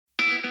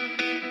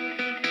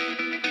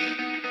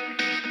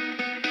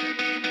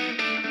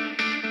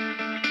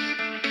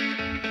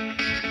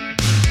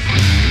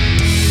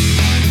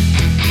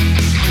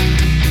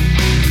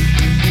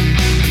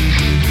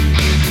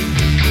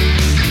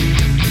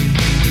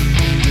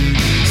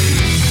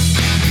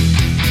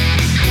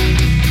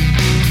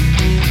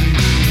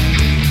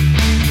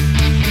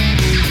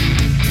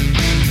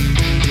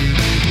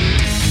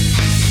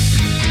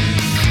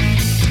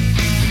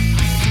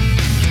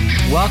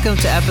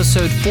Welcome to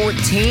episode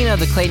 14 of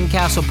the Clayton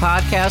Castle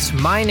podcast.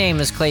 My name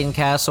is Clayton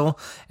Castle,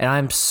 and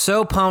I'm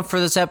so pumped for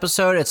this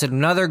episode. It's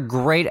another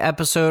great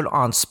episode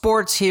on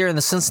sports here in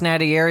the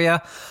Cincinnati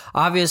area.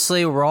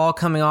 Obviously, we're all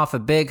coming off a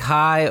big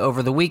high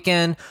over the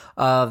weekend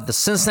of the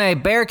Cincinnati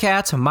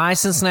Bearcats, my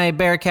Cincinnati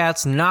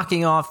Bearcats,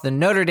 knocking off the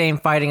Notre Dame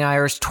Fighting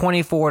Irish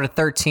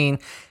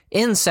 24-13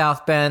 in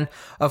South Bend.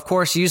 Of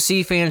course,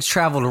 UC fans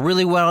traveled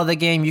really well to the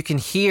game. You can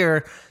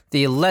hear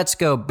the Let's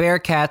Go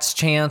Bearcats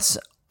chants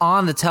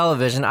on the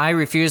television. I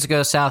refuse to go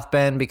to South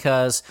Bend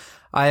because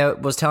I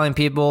was telling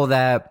people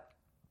that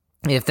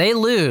if they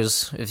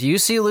lose, if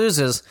UC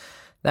loses,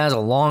 that is a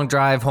long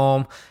drive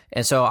home.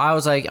 And so I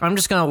was like, I'm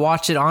just going to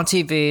watch it on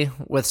TV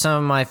with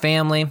some of my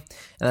family. And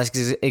that's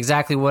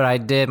exactly what I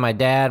did. My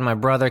dad and my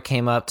brother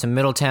came up to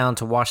Middletown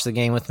to watch the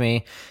game with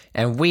me,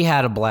 and we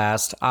had a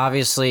blast.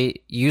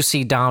 Obviously,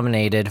 UC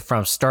dominated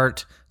from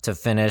start to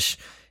finish,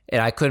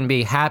 and I couldn't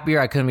be happier.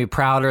 I couldn't be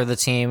prouder of the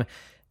team.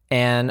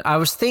 And I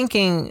was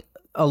thinking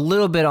a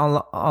little bit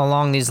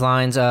along these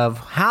lines of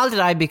how did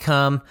I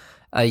become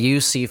a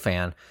UC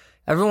fan?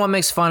 Everyone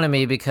makes fun of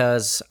me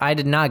because I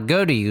did not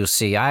go to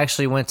UC. I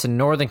actually went to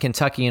Northern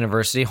Kentucky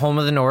University, home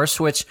of the Norse,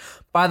 which,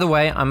 by the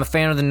way, I'm a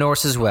fan of the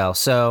Norse as well.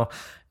 So,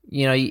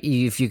 you know,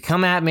 if you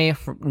come at me,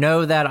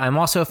 know that I'm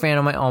also a fan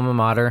of my alma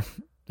mater.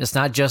 It's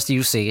not just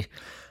UC.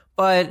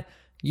 But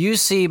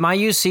UC, my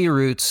UC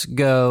roots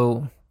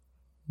go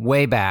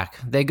way back.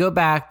 They go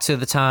back to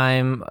the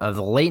time of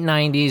the late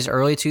 90s,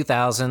 early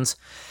 2000s.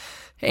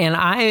 And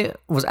I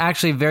was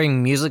actually very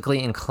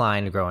musically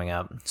inclined growing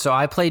up. So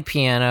I played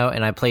piano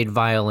and I played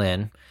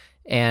violin.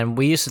 And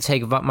we used to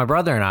take, my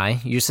brother and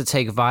I used to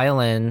take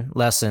violin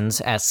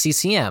lessons at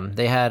CCM.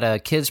 They had a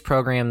kids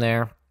program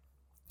there.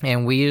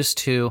 And we used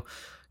to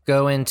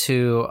go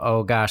into,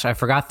 oh gosh, I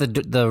forgot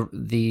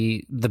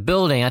the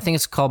building. I think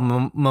it's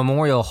called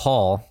Memorial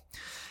Hall.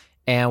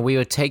 And we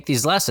would take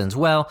these lessons.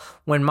 Well,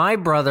 when my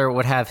brother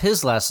would have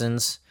his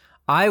lessons,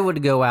 I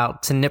would go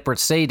out to Nippert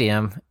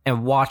Stadium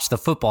and watch the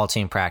football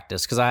team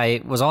practice because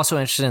I was also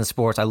interested in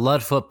sports. I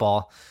loved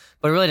football,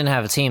 but I really didn't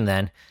have a team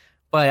then.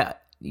 But,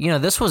 you know,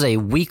 this was a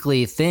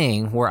weekly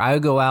thing where I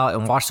would go out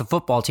and watch the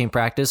football team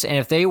practice. And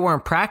if they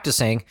weren't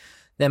practicing,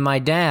 then my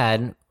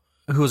dad,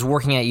 who was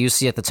working at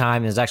UC at the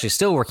time and is actually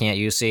still working at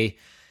UC,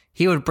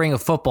 he would bring a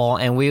football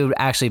and we would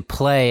actually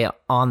play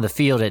on the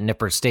field at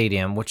Nippert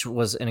Stadium, which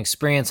was an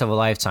experience of a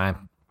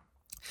lifetime.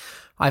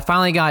 I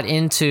finally got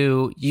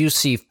into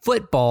UC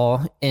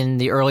football in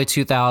the early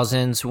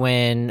 2000s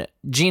when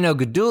Gino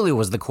Guidugli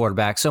was the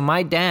quarterback. So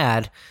my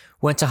dad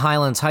went to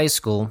Highlands High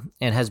School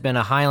and has been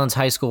a Highlands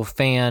High School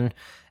fan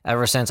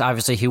ever since.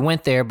 Obviously, he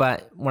went there,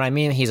 but when I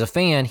mean he's a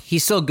fan, he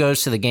still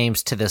goes to the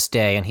games to this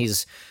day, and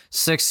he's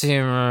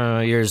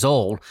 16 years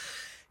old.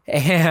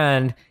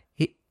 And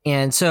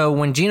so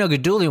when Gino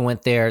Guidugli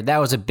went there, that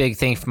was a big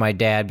thing for my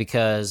dad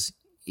because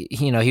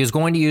you know, he was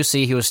going to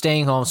UC, he was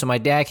staying home, so my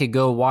dad could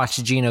go watch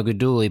Gino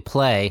Guidugli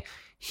play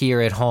here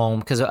at home.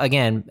 Because,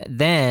 again,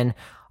 then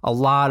a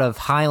lot of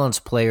Highlands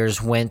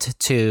players went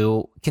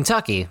to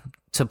Kentucky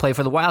to play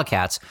for the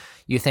Wildcats.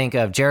 You think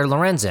of Jared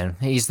Lorenzen.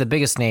 He's the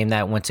biggest name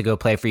that went to go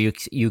play for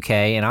UK,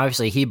 and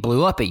obviously he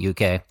blew up at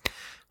UK.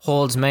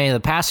 Holds many of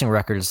the passing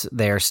records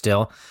there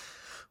still.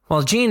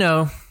 Well,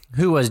 Gino,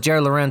 who was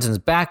Jared Lorenzen's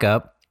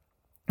backup,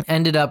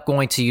 ended up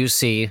going to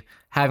UC,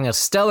 having a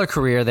stellar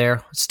career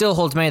there, still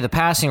holds many of the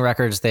passing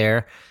records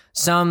there,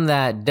 some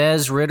that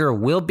Des Ridder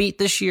will beat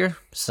this year,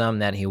 some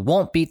that he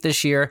won't beat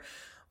this year,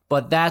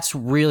 but that's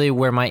really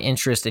where my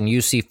interest in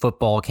UC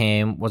football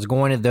came, was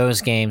going to those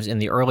games in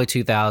the early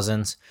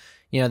 2000s.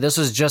 You know, this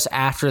was just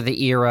after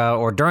the era,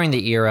 or during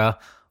the era,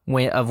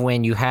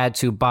 when you had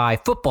to buy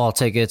football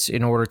tickets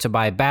in order to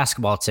buy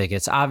basketball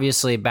tickets.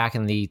 Obviously, back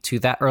in the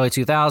early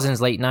 2000s,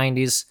 late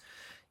 90s,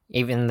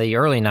 even the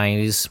early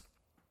 90s,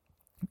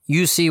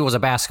 UC was a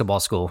basketball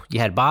school. You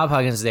had Bob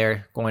Huggins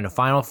there going to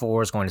Final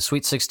Fours, going to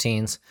Sweet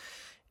 16s,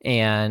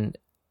 and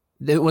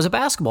it was a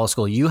basketball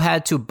school. You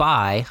had to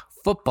buy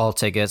football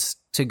tickets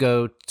to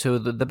go to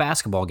the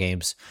basketball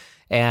games,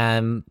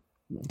 and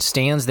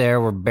stands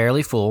there were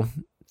barely full,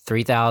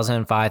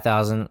 3,000,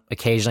 5,000,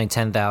 occasionally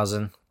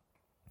 10,000.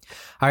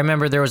 I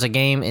remember there was a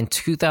game in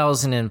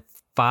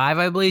 2005,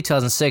 I believe,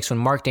 2006, when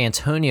Mark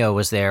D'Antonio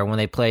was there when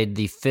they played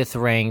the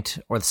 5th-ranked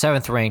or the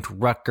 7th-ranked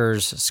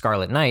Rutgers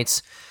Scarlet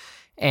Knights.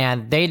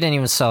 And they didn't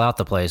even sell out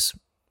the place.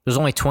 There was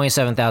only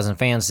 27,000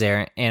 fans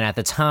there, and at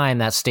the time,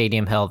 that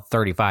stadium held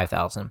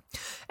 35,000.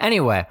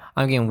 Anyway,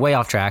 I'm getting way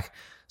off track.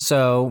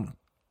 So,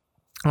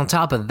 on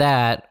top of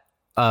that,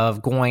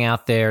 of going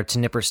out there to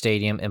Nippert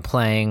Stadium and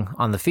playing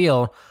on the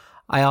field,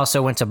 I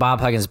also went to Bob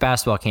Huggins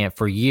basketball camp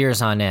for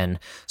years on end.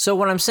 So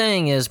what I'm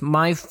saying is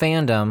my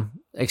fandom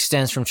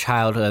extends from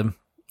childhood.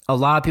 A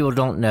lot of people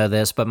don't know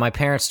this, but my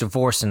parents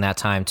divorced in that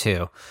time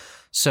too.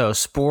 So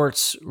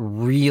sports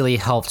really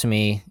helped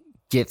me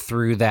get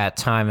through that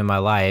time in my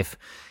life,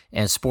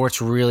 and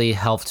sports really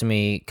helped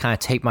me kind of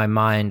take my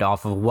mind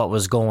off of what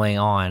was going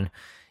on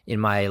in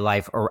my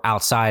life or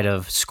outside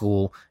of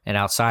school and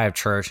outside of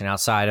church and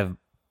outside of,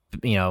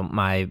 you know,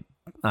 my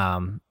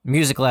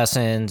music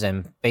lessons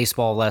and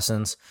baseball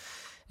lessons.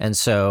 And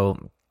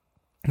so,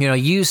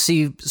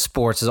 UC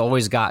sports has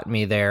always got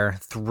me there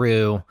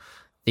through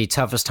the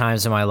toughest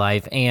times in my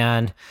life.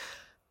 And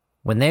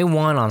when they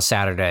won on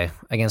Saturday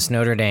against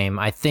Notre Dame,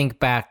 I think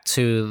back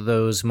to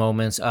those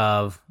moments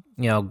of,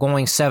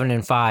 going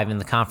 7-5 in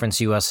the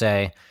Conference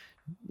USA.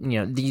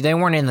 They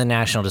weren't in the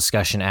national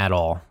discussion at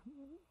all.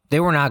 They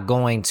were not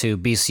going to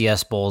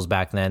BCS bowls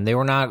back then. They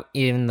were not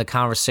in the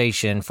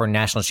conversation for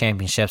national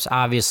championships,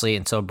 obviously,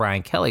 until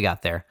Brian Kelly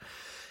got there.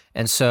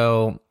 And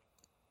so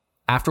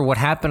after what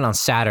happened on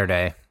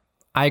Saturday,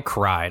 I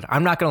cried.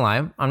 I'm not going to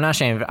lie. I'm not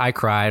ashamed of it. I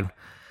cried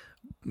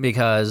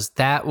because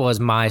that was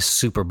my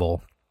Super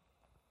Bowl.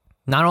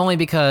 Not only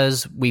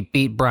because we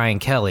beat Brian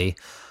Kelly,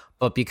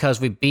 but because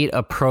we beat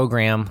a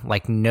program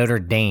like Notre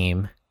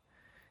Dame.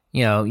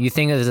 You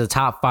think of the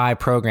top 5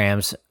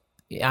 programs.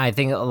 I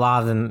think a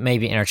lot of them may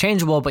be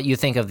interchangeable, but you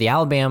think of the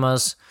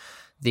Alabamas,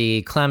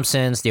 the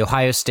Clemsons, the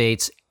Ohio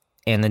States,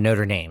 and the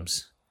Notre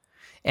Dames.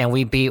 And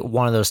we beat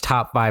one of those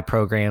top 5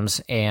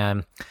 programs,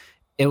 and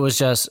it was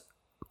just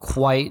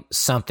quite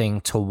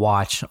something to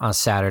watch on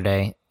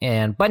Saturday.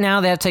 But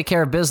now they have to take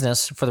care of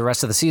business for the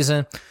rest of the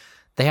season.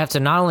 They have to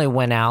not only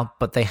win out,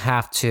 but they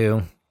have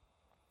to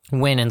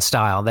win in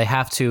style. They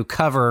have to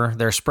cover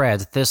their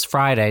spreads. This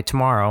Friday,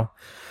 tomorrow,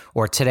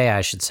 or today,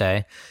 I should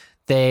say,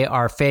 they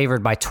are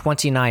favored by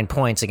 29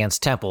 points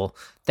against Temple.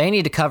 They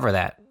need to cover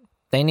that.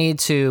 They need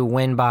to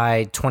win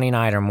by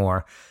 29 or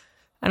more.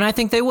 And I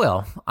think they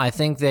will. I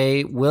think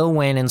they will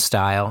win in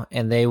style,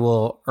 and they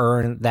will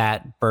earn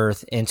that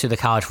berth into the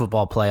college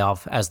football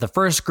playoff as the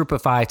first group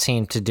of 5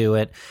 team to do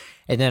it.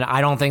 And then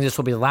I don't think this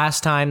will be the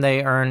last time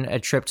they earn a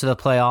trip to the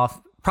playoff.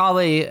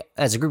 Probably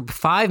as a group of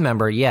 5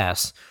 member,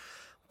 yes.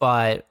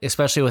 But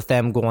especially with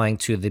them going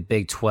to the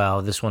Big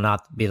 12, this will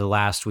not be the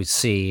last we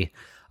see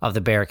of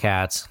the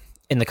Bearcats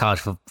in the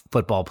college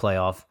football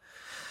playoff.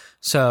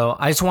 So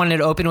I just wanted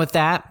to open with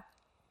that.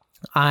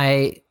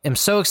 I am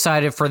so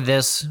excited for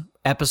this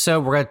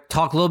episode. We're going to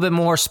talk a little bit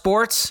more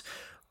sports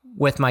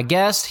with my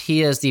guest.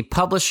 He is the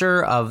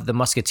publisher of the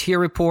Musketeer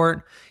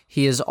Report.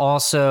 He is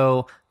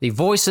also the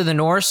voice of the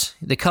Norse,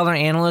 the color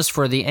analyst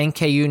for the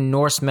NKU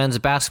Norse men's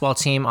basketball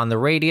team on the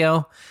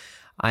radio.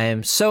 I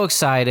am so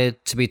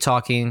excited to be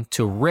talking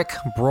to Rick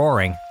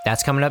Broering.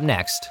 That's coming up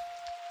next.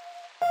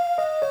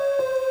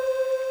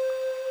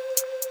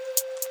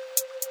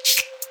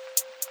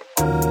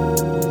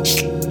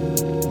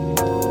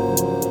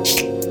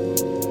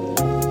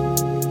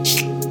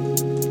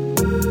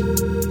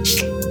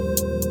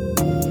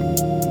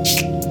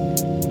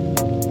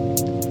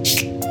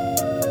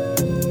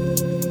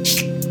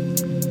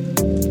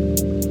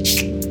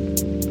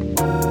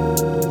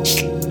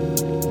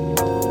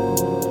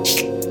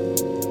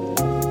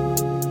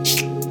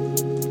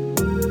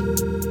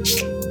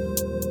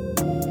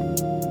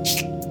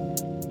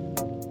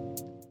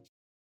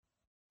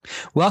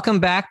 Welcome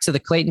back to the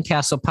Clayton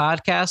Castle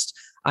podcast.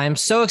 I am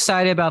so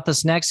excited about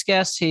this next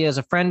guest. He is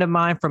a friend of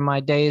mine from my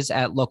days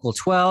at Local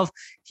 12.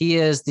 He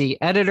is the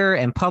editor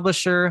and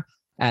publisher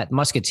at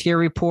Musketeer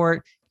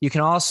Report. You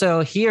can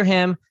also hear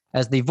him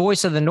as the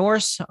voice of the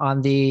Norse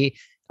on the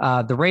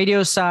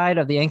radio side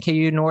of the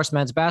NKU Norse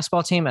men's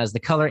basketball team as the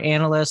color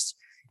analyst.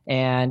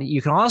 And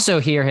you can also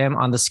hear him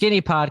on the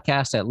Skinny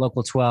podcast at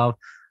Local 12.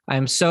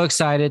 I'm so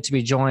excited to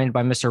be joined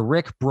by Mr.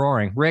 Rick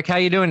Broering. Rick, how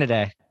you doing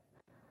today?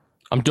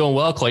 I'm doing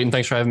well, Clayton.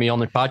 Thanks for having me on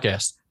the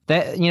podcast.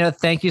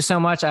 Thank you so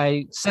much.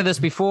 I said this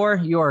before.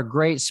 You are a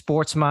great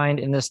sports mind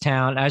in this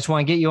town. I just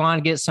want to get you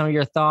on, get some of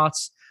your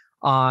thoughts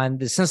on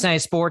the Cincinnati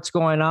sports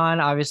going on.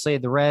 Obviously,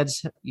 the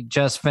Reds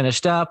just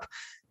finished up.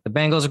 The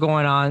Bengals are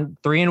going on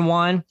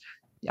 3-1.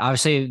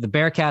 Obviously, the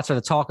Bearcats are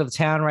the talk of the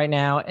town right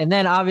now. And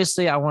then,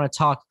 obviously, I want to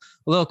talk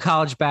a little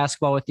college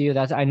basketball with you.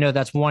 I know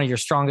that's one of your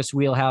strongest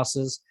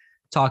wheelhouses,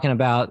 talking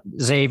about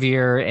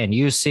Xavier and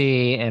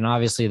UC and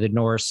obviously the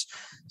Norse.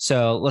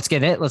 So let's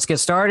get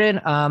started.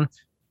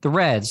 The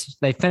Reds,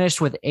 they finished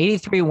with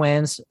 83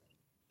 wins.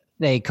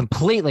 They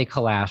completely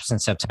collapsed in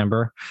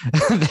September.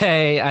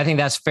 I think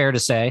that's fair to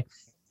say.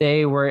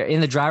 They were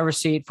in the driver's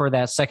seat for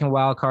that second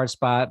wild card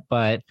spot,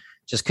 but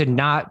just could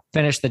not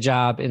finish the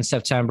job in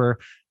September.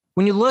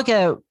 When you look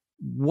at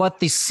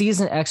what the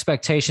season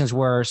expectations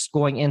were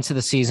going into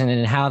the season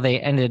and how they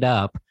ended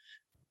up,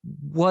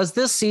 was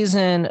this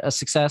season a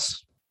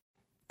success?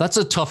 That's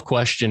a tough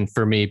question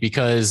for me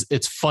because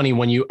it's funny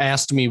when you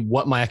asked me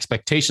what my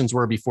expectations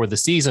were before the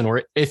season,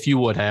 or if you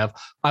would have,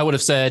 I would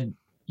have said,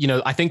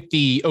 I think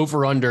the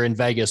over under in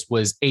Vegas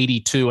was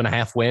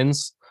 82.5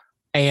 wins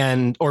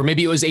or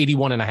maybe it was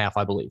 81.5,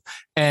 I believe.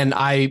 And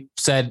I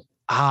said,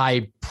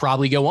 I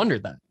probably go under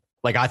that.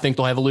 Like, I think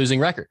they'll have a losing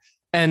record.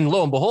 And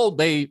lo and behold,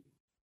 they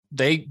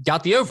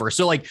got the over.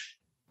 So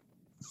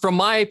from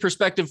my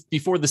perspective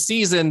before the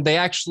season, they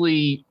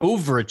actually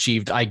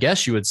overachieved, I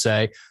guess you would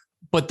say.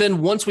 But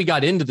then once we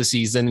got into the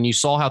season and you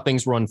saw how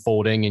things were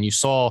unfolding and you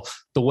saw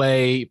the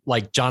way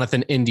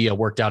Jonathan India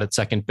worked out at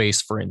second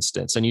base, for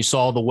instance, and you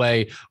saw the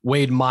way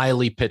Wade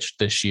Miley pitched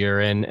this year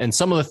and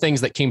some of the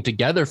things that came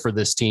together for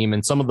this team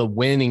and some of the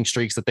winning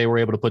streaks that they were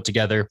able to put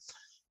together,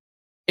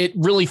 it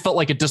really felt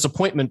like a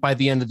disappointment by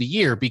the end of the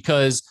year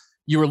because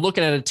you were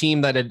looking at a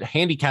team that had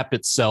handicapped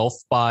itself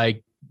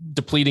by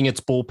depleting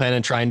its bullpen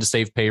and trying to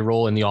save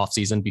payroll in the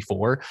offseason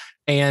before.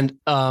 And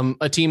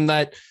a team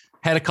that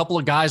had a couple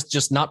of guys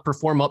just not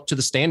perform up to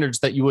the standards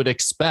that you would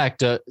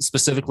expect,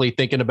 specifically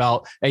thinking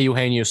about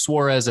Eugenio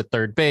Suarez at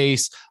third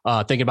base,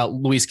 thinking about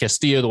Luis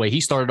Castillo, the way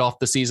he started off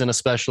the season,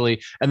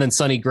 especially. And then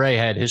Sonny Gray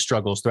had his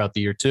struggles throughout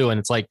the year too. And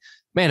it's like,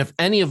 man, if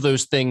any of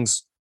those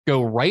things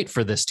go right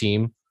for this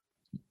team,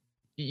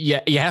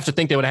 yeah, you have to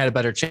think they would have had a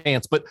better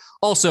chance. But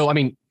also, I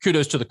mean,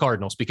 kudos to the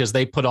Cardinals because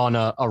they put on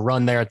a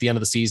run there at the end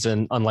of the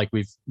season, unlike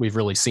we've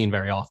really seen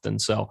very often.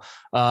 So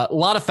a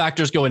lot of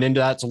factors going into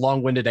that. It's a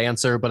long-winded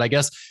answer, but I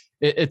guess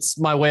it's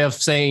my way of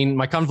saying,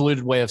 my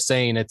convoluted way of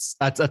saying that's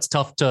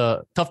tough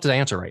to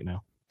answer right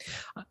now.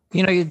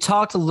 You know, you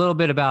talked a little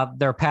bit about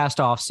their past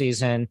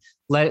offseason,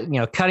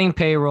 cutting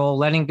payroll,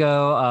 letting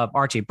go of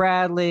Archie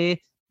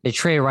Bradley. They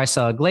traded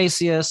Raisel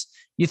Iglesias.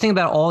 You think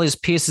about all these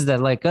pieces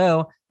that let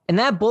go. And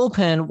that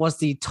bullpen was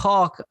the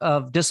talk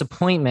of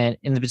disappointment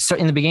in the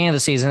beginning of the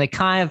season. They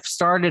kind of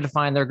started to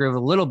find their groove a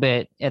little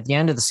bit at the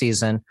end of the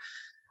season.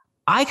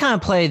 I kind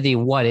of played the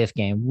what if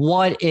game.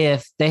 What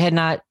if they had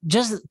not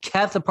just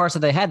kept the parts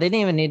that they had? They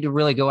didn't even need to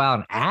really go out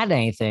and add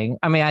anything.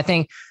 I mean, I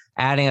think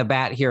adding a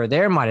bat here or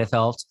there might have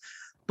helped.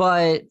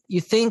 But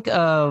you think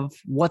of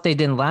what they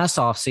did last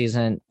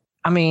offseason.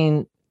 I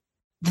mean,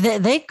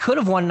 they could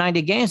have won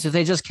 90 games if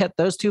they just kept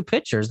those two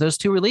pitchers, those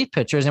two relief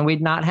pitchers, and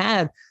we'd not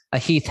had a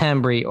Heath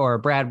Hembry or a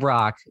Brad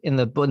Brock in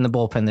the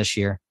bullpen this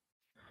year.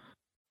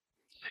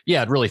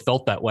 Yeah, it really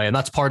felt that way. And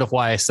that's part of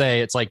why I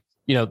say it's like,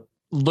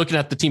 looking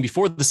at the team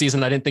before the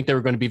season, I didn't think they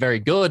were going to be very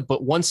good.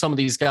 But once some of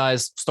these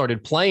guys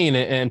started playing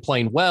and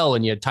playing well,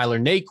 and you had Tyler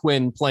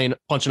Naquin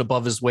punching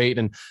above his weight,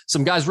 and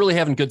some guys really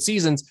having good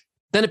seasons,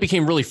 then it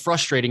became really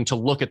frustrating to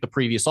look at the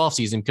previous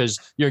offseason because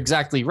you're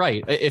exactly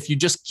right. If you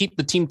just keep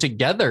the team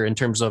together in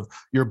terms of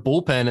your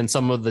bullpen and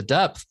some of the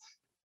depth,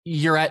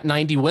 you're at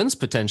 90 wins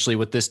potentially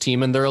with this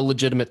team, and they're a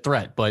legitimate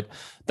threat. But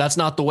that's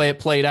not the way it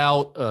played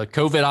out.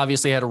 COVID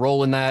obviously had a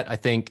role in that. I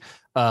think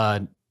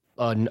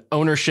an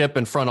ownership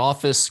and front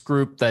office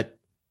group that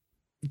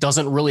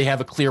doesn't really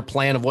have a clear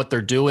plan of what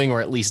they're doing,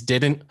 or at least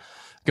didn't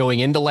going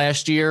into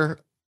last year,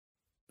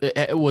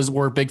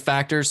 were big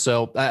factors.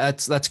 So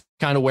that's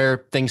kind of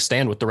where things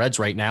stand with the Reds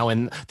right now.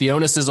 And the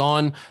onus is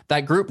on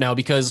that group now,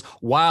 because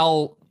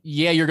while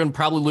you're going to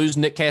probably lose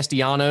Nick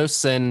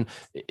Castellanos and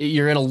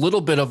you're in a little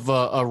bit of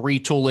a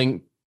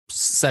retooling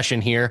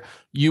session here,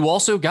 you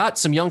also got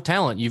some young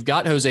talent. You've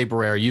got Jose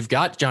Barrera, you've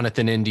got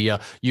Jonathan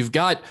India, you've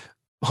got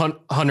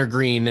Hunter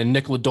Green and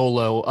Nick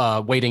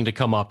Lodolo waiting to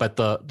come up at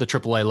the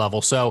AAA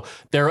level. So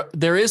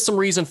there is some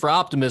reason for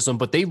optimism,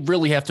 but they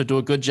really have to do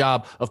a good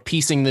job of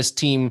piecing this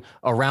team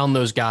around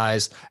those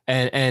guys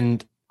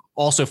and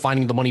also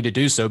finding the money to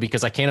do so,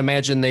 because I can't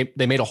imagine they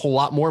made a whole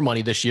lot more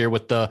money this year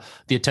with the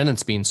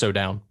attendance being so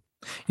down.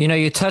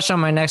 You touched on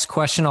my next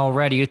question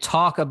already. You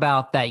talk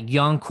about that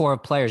young core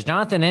of players.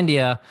 Jonathan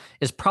India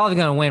is probably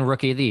going to win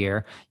Rookie of the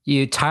Year.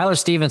 Tyler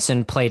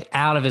Stevenson played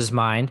out of his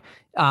mind.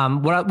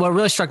 What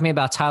really struck me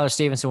about Tyler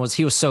Stevenson was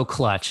he was so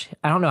clutch.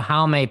 I don't know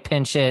how many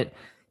pinch hit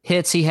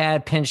hits he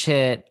had, pinch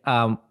hit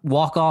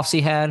walk-offs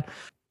he had.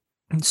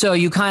 So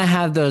you kind of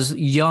have those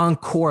young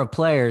core of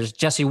players.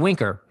 Jesse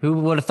Winker, who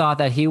would have thought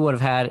that he would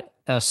have had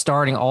a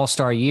starting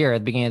all-star year at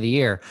the beginning of the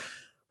year.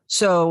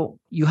 So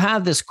you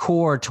have this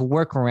core to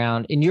work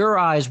around. In your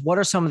eyes, what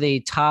are some of the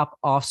top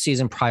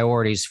off-season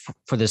priorities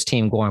for this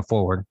team going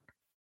forward?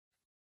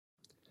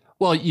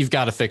 Well, you've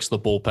got to fix the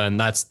bullpen.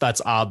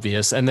 That's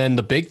obvious. And then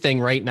the big thing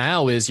right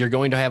now is you're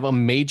going to have a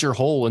major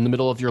hole in the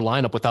middle of your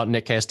lineup without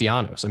Nick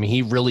Castellanos. I mean,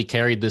 he really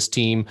carried this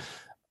team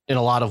in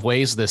a lot of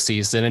ways this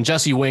season. And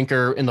Jesse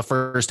Winker in the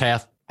first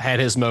half had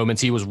his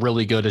moments. He was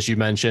really good, as you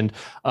mentioned.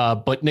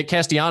 But Nick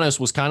Castellanos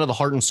was kind of the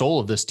heart and soul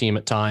of this team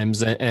at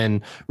times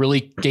and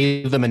really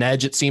gave them an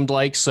edge, it seemed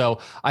like. So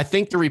I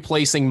think they're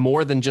replacing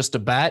more than just a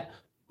bat,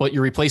 but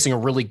you're replacing a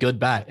really good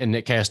bat in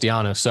Nick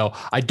Castellanos. So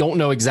I don't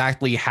know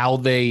exactly how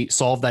they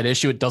solve that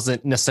issue. It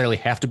doesn't necessarily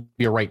have to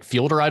be a right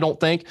fielder, I don't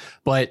think,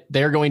 but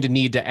they're going to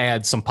need to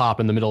add some pop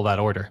in the middle of that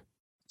order.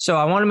 So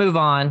I want to move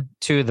on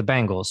to the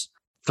Bengals.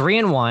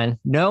 3-1.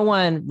 No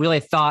one really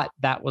thought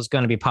that was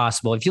going to be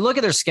possible. If you look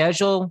at their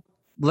schedule,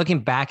 looking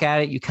back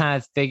at it, you kind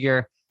of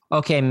figure,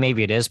 okay,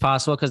 maybe it is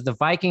possible because the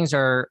Vikings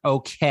are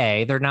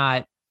okay. They're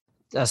not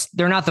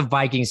the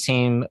Vikings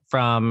team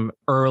from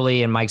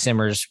early in Mike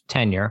Zimmer's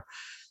tenure.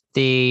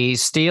 The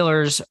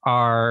Steelers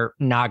are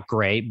not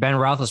great. Ben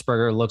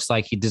Roethlisberger looks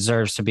like he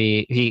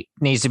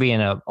needs to be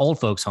in an old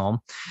folks home.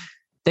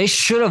 They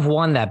should have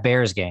won that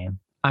Bears game.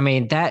 I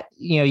mean,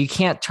 you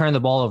can't turn the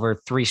ball over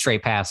 3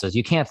 straight passes.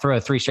 You can't throw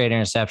 3 straight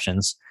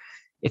interceptions.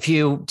 If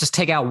you just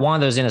take out one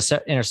of those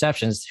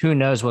interceptions, who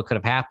knows what could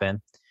have happened.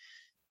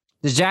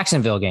 The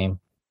Jacksonville game,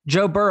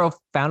 Joe Burrow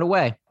found a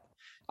way.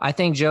 I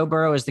think Joe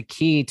Burrow is the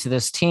key to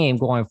this team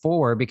going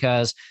forward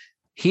because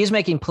he's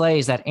making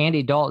plays that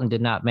Andy Dalton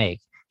did not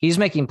make. He's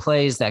making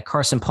plays that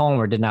Carson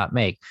Palmer did not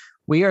make.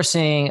 We are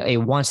seeing a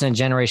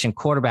once-in-a-generation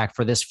quarterback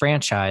for this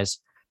franchise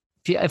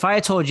if I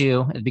had told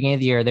you at the beginning of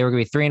the year they were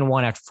going to be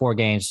 3-1 after 4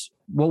 games,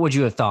 what would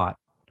you have thought?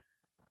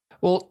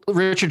 Well,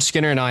 Richard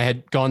Skinner and I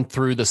had gone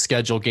through the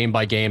schedule game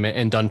by game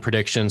and done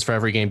predictions for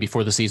every game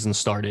before the season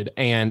started.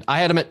 And I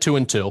had them at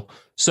 2-2.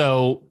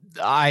 So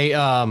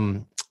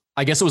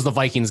I guess it was the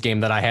Vikings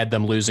game that I had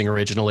them losing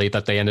originally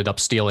that they ended up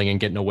stealing and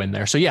getting a win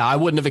there. So yeah, I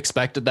wouldn't have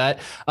expected that.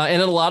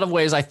 And in a lot of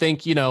ways, I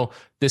think,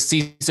 this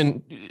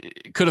season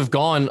could have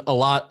gone a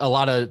lot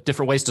of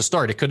different ways to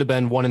start. It could have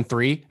been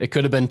 1-3. It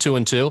could have been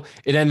 2-2.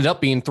 It ended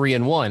up being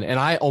 3-1. And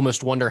I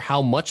almost wonder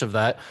how much of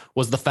that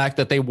was the fact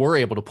that they were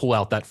able to pull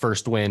out that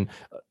first win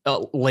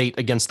late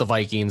against the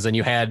Vikings. And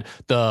you had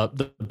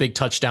the big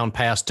touchdown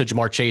pass to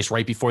Jamar Chase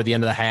right before the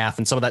end of the half.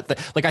 And some of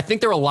that, I think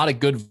there were a lot of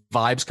good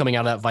vibes coming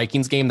out of that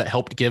Vikings game that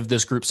helped give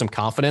this group some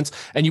confidence.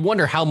 And you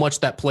wonder how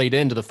much that played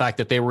into the fact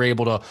that they were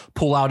able to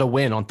pull out a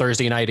win on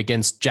Thursday night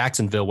against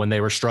Jacksonville when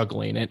they were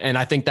struggling. And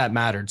I think that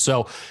mattered.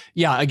 So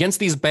yeah, against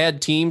these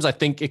bad teams, I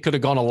think it could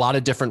have gone a lot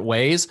of different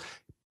ways.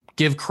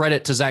 Give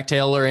credit to Zach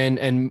Taylor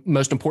and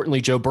most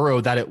importantly, Joe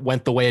Burrow, that it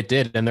went the way it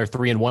did. And they're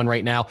 3-1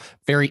 right now.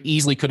 Very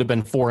easily could have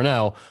been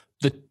 4-0.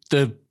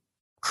 The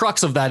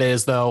crux of that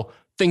is, though,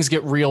 things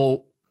get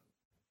a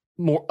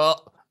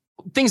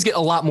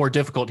lot more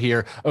difficult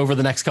here over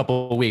the next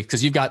couple of weeks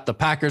because you've got the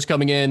Packers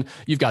coming in,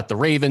 you've got the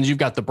Ravens, you've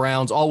got the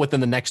Browns, all within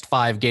the next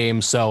 5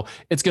 games. So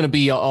it's going to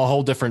be a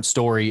whole different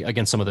story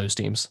against some of those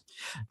teams.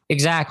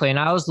 Exactly. And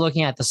I was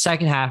looking at the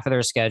second half of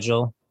their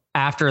schedule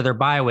after their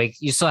bye week.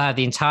 You still have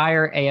the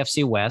entire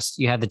AFC West.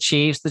 You have the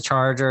Chiefs, the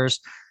Chargers,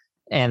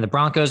 and the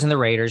Broncos and the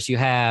Raiders. You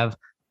have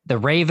the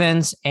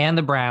Ravens and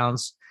the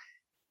Browns.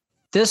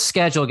 This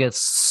schedule gets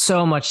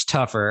so much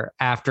tougher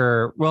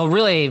after, well,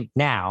 really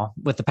now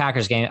with the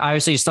Packers game.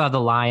 Obviously, you still have the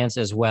Lions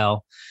as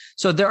well.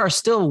 So there are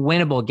still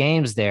winnable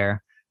games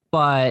there.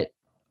 But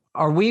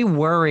are we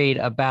worried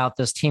about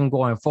this team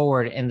going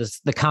forward and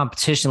the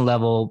competition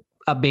level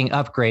being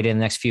upgraded in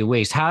the next few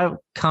weeks? How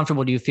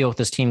comfortable do you feel with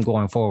this team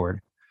going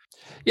forward?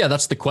 Yeah,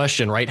 that's the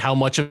question, right? How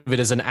much of it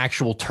is an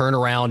actual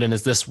turnaround? And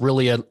is this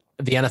really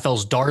the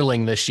NFL's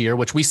darling this year,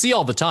 which we see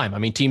all the time? I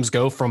mean, teams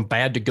go from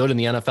bad to good in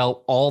the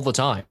NFL all the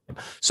time.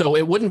 So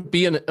it wouldn't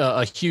be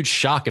a huge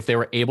shock if they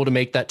were able to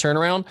make that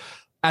turnaround.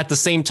 At the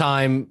same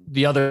time,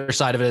 the other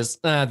side of it is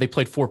they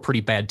played 4 pretty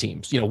bad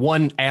teams.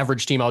 1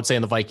 average team, I would say,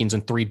 in the Vikings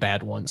and 3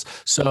 bad ones.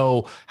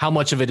 So how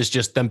much of it is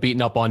just them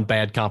beating up on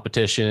bad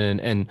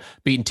competition and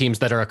beating teams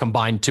that are a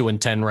combined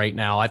 2-10 right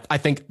now? I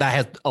think that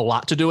has a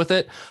lot to do with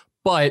it.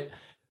 But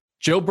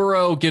Joe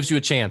Burrow gives you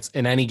a chance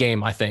in any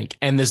game, I think.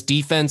 And this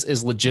defense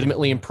is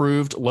legitimately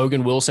improved.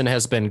 Logan Wilson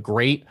has been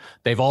great.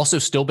 They've also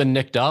still been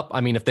nicked up.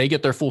 I mean, if they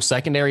get their full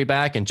secondary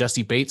back and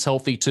Jesse Bates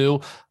healthy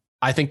too,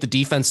 I think the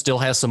defense still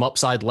has some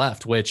upside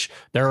left, which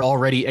they're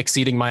already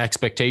exceeding my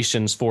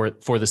expectations for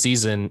the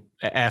season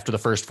after the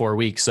first 4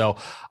 weeks. So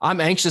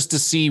I'm anxious to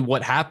see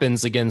what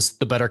happens against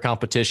the better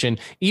competition.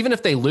 Even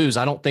if they lose,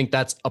 I don't think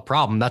that's a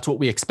problem. That's what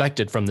we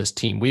expected from this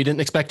team. We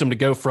didn't expect them to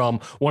go from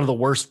one of the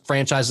worst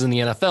franchises in the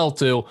NFL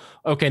to,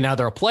 okay, now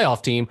they're a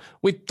playoff team.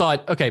 We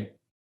thought, okay,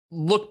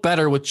 look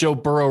better with Joe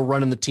Burrow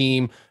running the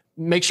team,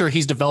 make sure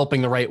he's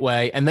developing the right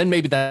way. And then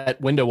maybe that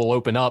window will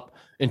open up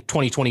in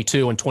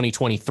 2022 and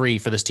 2023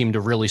 for this team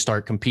to really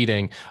start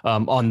competing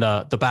on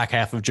the back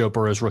half of Joe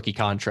Burrow's rookie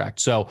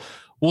contract. So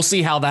we'll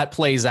see how that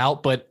plays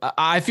out, but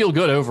I feel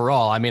good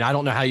overall. I mean, I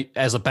don't know how,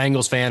 as a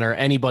Bengals fan or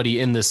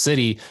anybody in this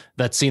city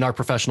that's seen our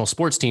professional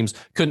sports teams,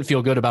 couldn't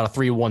feel good about a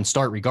 3-1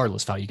 start,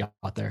 regardless of how you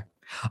got there.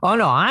 Oh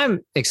no, I'm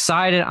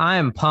excited. I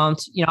am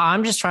pumped.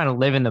 I'm just trying to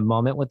live in the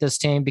moment with this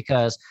team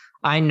because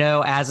I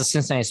know as a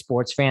Cincinnati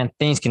sports fan,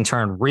 things can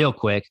turn real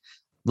quick.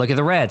 Look at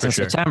the Reds in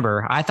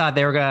September. I thought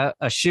they were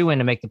a shoe-in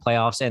to make the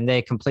playoffs, and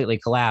they completely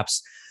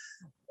collapsed.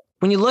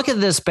 When you look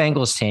at this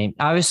Bengals team,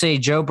 obviously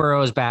Joe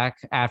Burrow is back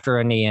after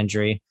a knee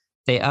injury.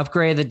 They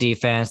upgrade the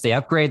defense. They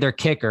upgrade their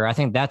kicker. I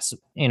think that's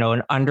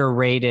an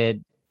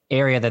underrated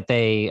area that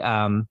they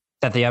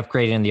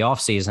upgraded in the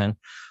offseason.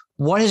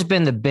 What has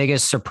been the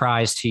biggest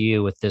surprise to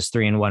you with this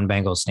 3-1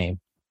 Bengals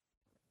team?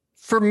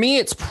 For me,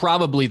 it's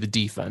probably the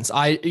defense.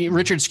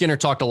 Richard Skinner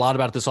talked a lot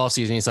about it this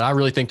offseason. He said, I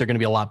really think they're going to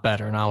be a lot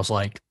better. And I was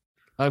like,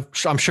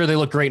 I'm sure they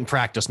look great in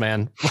practice,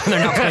 man.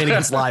 They're not playing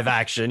against live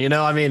action.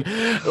 I mean,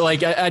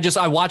 like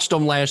I watched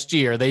them last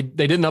year. They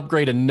didn't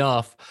upgrade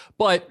enough,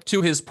 but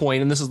to his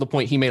point, and this is the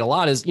point he made a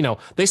lot, is,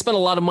 they spent a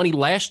lot of money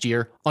last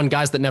year on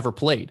guys that never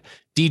played.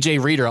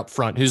 DJ Reader up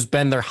front, who's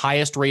been their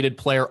highest rated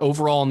player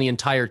overall on the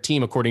entire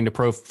team, according to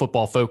Pro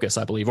Football Focus,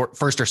 I believe, or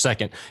first or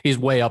second. He's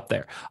way up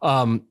there.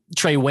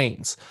 Trey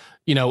Waynes.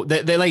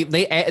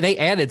 They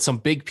added some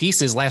big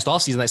pieces last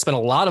offseason they spent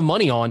a lot of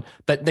money on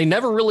that they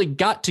never really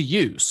got to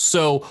use.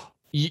 So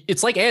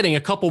it's like adding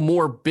a couple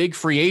more big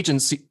free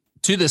agents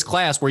to this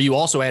class where you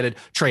also added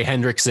Trey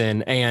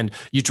Hendrickson and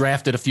you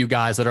drafted a few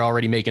guys that are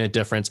already making a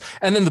difference.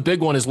 And then the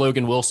big one is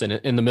Logan Wilson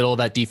in the middle of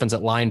that defense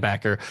at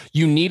linebacker.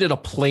 You needed a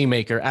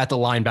playmaker at the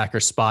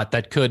linebacker spot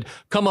that could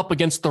come up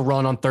against the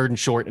run on 3rd and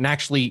short and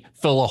actually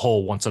fill a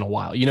hole once in a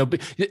while. You know,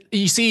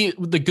 you see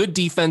the good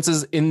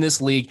defenses in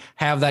this league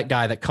have that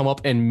guy that come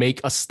up and make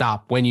a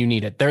stop when you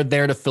need it. They're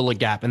there to fill a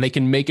gap and they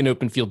can make an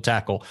open field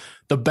tackle.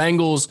 The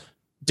Bengals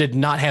did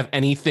not have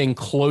anything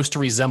close to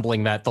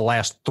resembling that the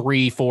last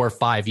 3, 4,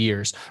 5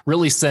 years,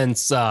 really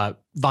since Vontaze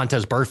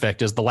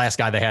Burfict is the last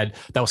guy they had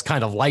that was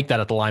kind of like that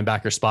at the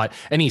linebacker spot.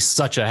 And he's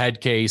such a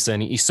head case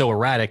and he's so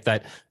erratic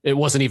that it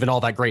wasn't even all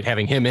that great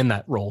having him in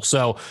that role.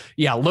 So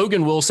yeah,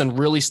 Logan Wilson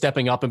really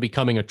stepping up and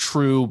becoming a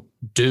true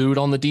dude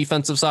on the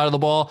defensive side of the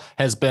ball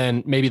has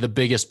been maybe the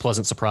biggest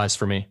pleasant surprise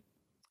for me.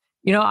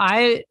 You know,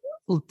 I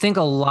think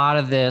a lot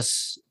of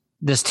this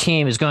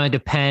team is going to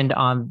depend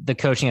on the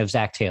coaching of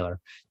Zach Taylor.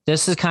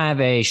 This is kind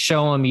of a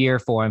show him year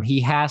for him.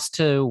 He has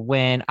to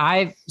win.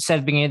 I've said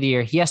at the beginning of the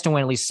year, he has to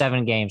win at least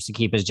 7 games to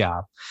keep his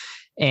job.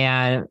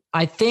 And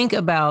I think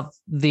about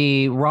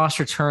the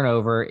roster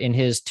turnover in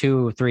his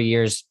 2, 3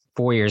 years,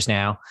 4 years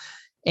now.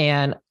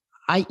 And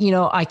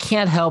I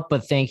can't help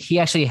but think he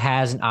actually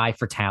has an eye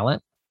for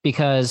talent,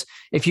 because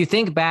if you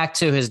think back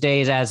to his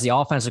days as the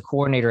offensive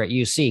coordinator at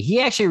UC,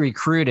 he actually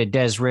recruited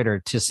Des Ridder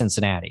to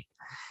Cincinnati.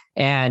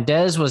 And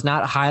Des was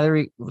not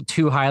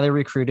too highly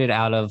recruited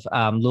out of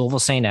Louisville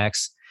St.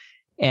 X.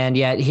 And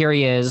yet here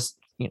he is,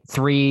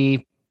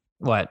 third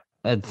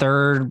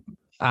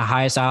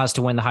highest odds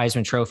to win the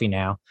Heisman Trophy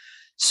now.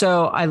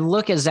 So I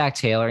look at Zach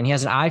Taylor and he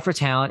has an eye for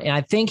talent. And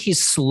I think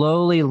he's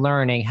slowly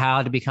learning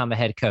how to become a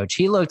head coach.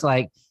 He looked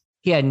like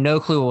he had no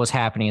clue what was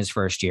happening his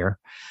first year.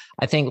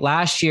 I think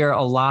last year,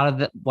 a lot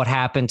of what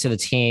happened to the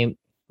team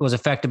was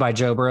affected by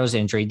Joe Burrow's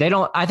injury.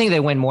 I think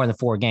they win more than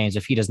 4 games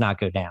if he does not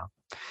go down.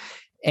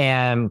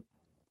 And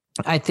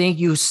I think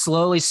you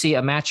slowly see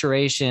a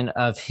maturation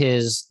of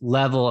his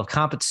level of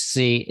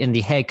competency in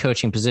the head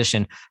coaching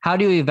position. How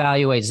do you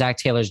evaluate Zach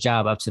Taylor's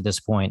job up to this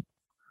point?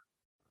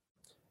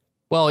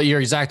 Well,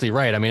 you're exactly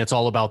right. I mean, it's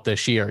all about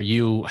this year.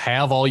 You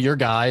have all your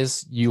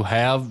guys, you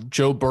have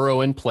Joe Burrow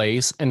in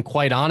place. And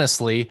quite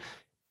honestly,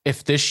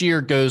 if this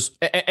year goes,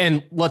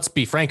 and let's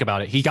be frank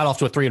about it, he got off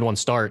to a 3-1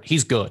 start.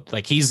 He's good.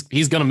 Like he's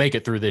going to make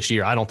it through this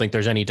year. I don't think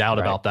there's any doubt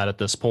about that at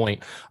this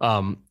point.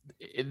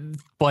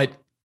 But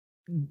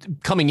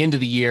coming into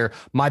the year,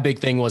 my big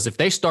thing was if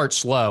they start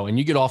slow and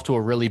you get off to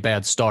a really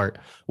bad start,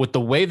 with the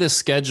way this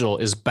schedule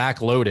is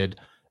backloaded,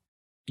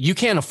 you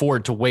can't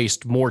afford to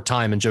waste more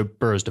time in Joe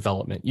Burrow's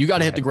development. You got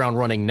to hit the ground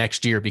running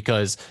next year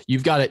because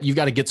you've got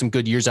to get some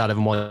good years out of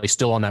him while he's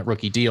still on that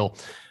rookie deal.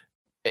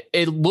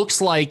 It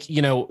looks like,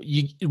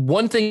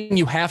 one thing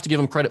you have to give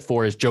him credit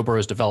for is Joe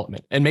Burrow's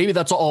development. And maybe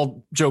that's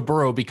all Joe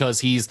Burrow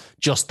because he's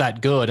just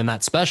that good and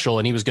that special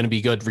and he was going to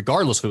be good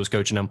regardless of who was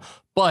coaching him.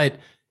 But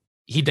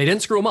they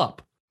didn't screw him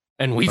up.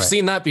 And we've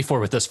seen that before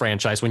with this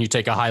franchise when you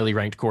take a highly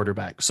ranked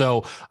quarterback.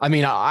 So, I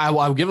mean,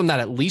 I'll give him that.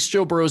 At least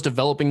Joe Burrow's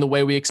developing the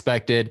way we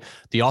expected.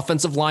 The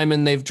offensive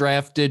lineman they've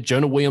drafted,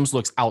 Jonah Williams,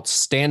 looks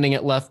outstanding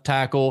at left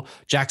tackle.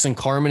 Jackson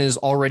Carman is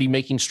already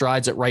making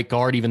strides at right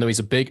guard, even though he's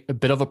a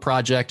bit of a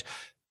project.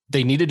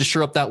 They needed to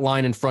shore up that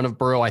line in front of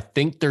Burrow. I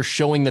think they're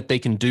showing that they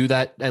can do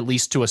that, at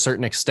least to a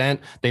certain extent.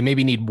 They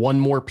maybe need one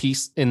more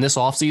piece in this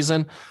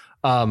offseason.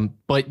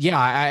 But yeah,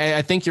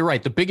 I think you're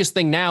right. The biggest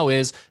thing now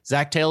is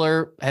Zach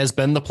Taylor has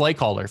been the play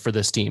caller for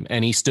this team,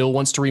 and he still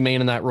wants to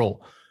remain in that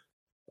role.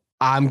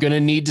 I'm going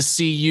to need to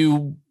see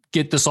you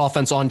get this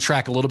offense on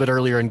track a little bit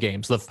earlier in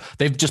games.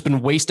 They've just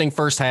been wasting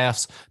first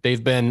halves.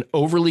 They've been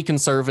overly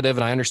conservative,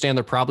 and I understand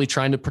they're probably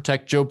trying to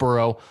protect Joe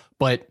Burrow,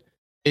 but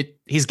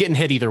he's getting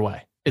hit either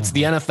way. It's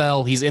the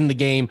NFL. He's in the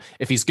game.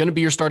 If he's going to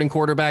be your starting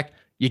quarterback,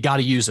 you got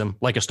to use him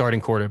like a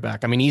starting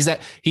quarterback. I mean, he's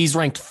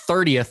ranked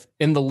 30th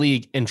in the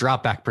league in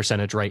dropback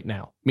percentage right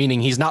now, meaning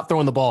he's not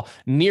throwing the ball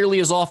nearly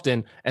as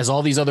often as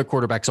all these other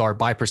quarterbacks are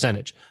by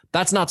percentage.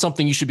 That's not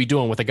something you should be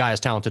doing with a guy as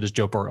talented as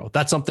Joe Burrow.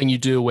 That's something you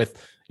do with,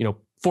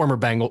 former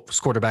Bengals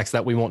quarterbacks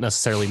that we won't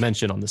necessarily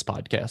mention on this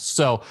podcast.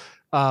 So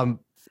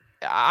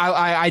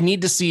I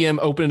need to see him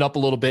open it up a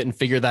little bit and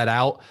figure that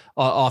out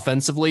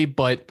offensively.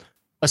 But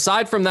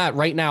aside from that,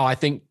 right now, I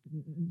think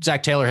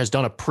Zach Taylor has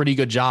done a pretty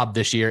good job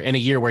this year in a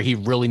year where he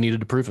really needed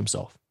to prove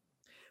himself.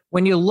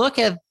 When you look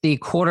at the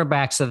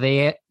quarterbacks of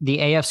the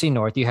AFC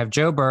North, you have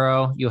Joe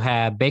Burrow, you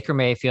have Baker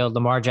Mayfield,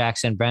 Lamar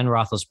Jackson, Ben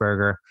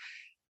Roethlisberger.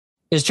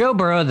 Is Joe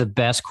Burrow the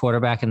best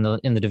quarterback in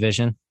the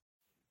division?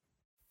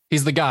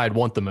 He's the guy I'd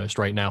want the most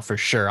right now, for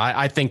sure.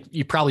 I think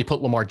you probably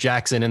put Lamar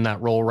Jackson in that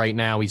role right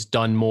now. He's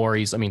done more.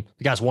 The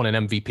guy's won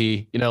an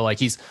MVP,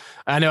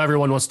 I know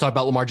everyone wants to talk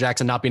about Lamar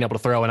Jackson not being able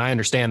to throw, and I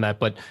understand that,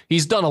 but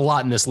he's done a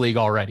lot in this league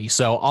already.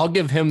 So I'll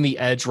give him the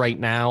edge right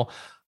now.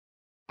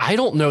 I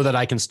don't know that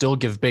I can still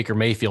give Baker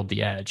Mayfield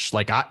the edge.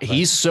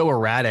 He's so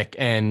erratic.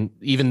 And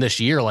even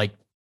this year,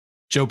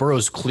 Joe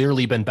Burrow's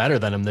clearly been better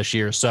than him this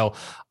year. So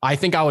I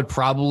think I would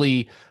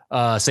probably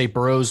say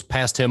Burrow's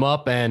passed him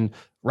up, and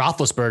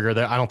Roethlisberger,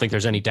 I don't think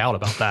there's any doubt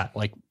about that.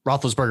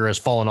 Roethlisberger has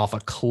fallen off a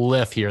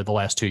cliff here the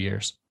last 2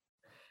 years.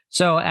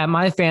 So at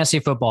my fantasy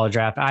football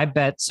draft, I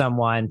bet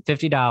someone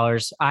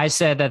 $50. I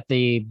said that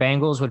the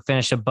Bengals would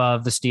finish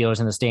above the Steelers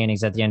in the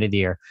standings at the end of the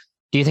year.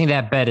 Do you think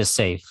that bet is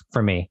safe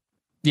for me?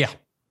 Yeah.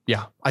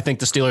 Yeah. I think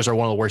the Steelers are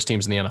one of the worst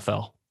teams in the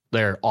NFL.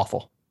 They're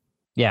awful.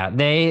 Yeah.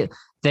 They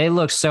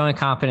looked so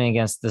incompetent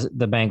against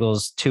the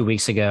Bengals 2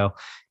 weeks ago,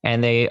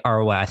 and they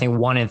are I think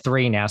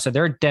 1-3 now. So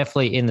they're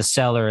definitely in the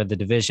cellar of the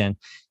division.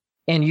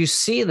 And you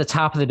see the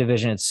top of the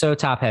division, it's so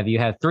top heavy. You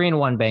have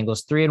 3-1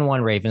 Bengals,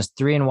 3-1 Ravens,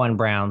 3-1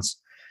 Browns.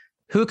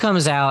 Who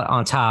comes out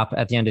on top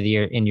at the end of the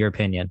year, in your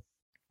opinion?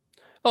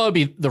 Oh, it'd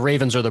be the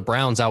Ravens or the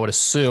Browns, I would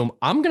assume.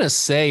 I'm going to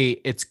say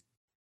it's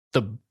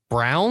the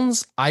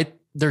Browns.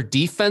 Their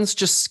defense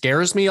just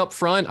scares me up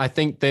front. I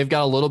think they've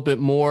got a little bit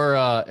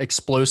more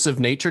explosive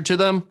nature to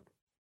them.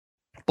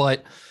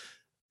 But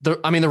the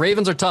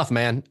Ravens are tough,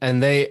 man.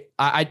 And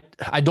I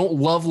don't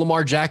love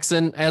Lamar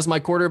Jackson as my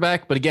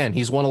quarterback, but again,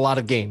 he's won a lot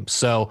of games.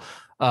 So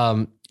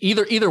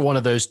either one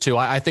of those two,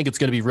 I think it's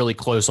going to be really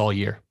close all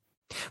year.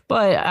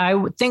 But I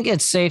would think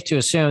it's safe to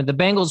assume the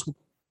Bengals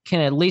can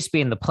at least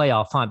be in the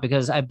playoff hunt,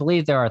 because I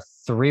believe there are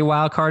 3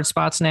 wild card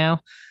spots now,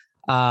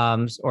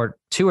 or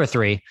 2 or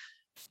 3.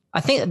 I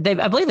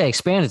believe they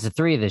expanded to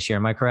 3 this year.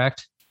 Am I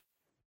correct?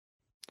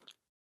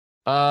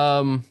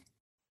 Or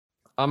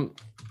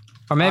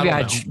maybe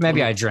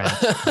I dreamt.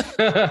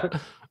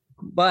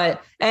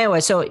 But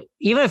anyway, so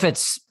even if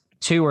it's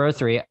 2 or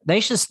 3,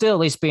 they should still at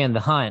least be in the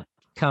hunt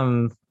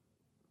come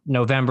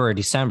November or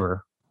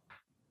December.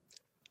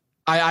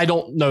 I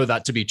don't know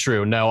that to be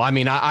true. No, I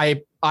mean,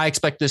 I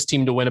expect this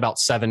team to win about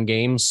 7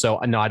 games. So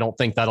no, I don't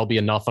think that'll be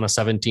enough on a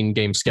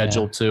 17-game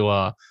schedule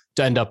to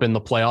end up in the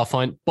playoff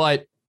hunt.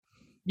 But,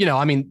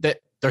 I mean, they're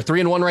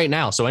 3-1 right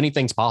now, so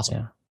anything's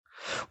possible. Yeah.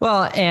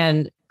 Well,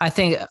 and I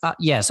think,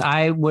 yes,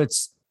 I would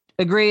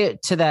agree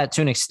to that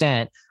to an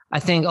extent. I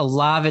think a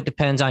lot of it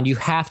depends on, you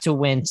have to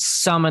win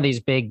some of these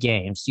big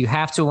games. You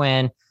have to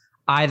win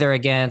either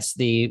against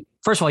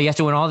first of all, you have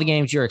to win all the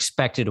games you're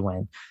expected to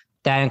win.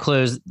 That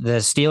includes the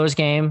Steelers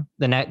game,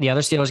 the other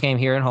Steelers game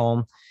here at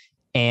home,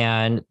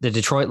 and the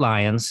Detroit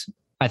Lions.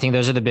 I think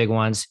those are the big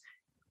ones,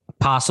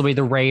 possibly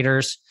the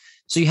Raiders.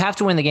 So you have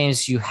to win the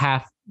games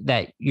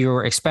that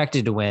you're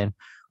expected to win.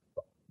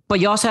 But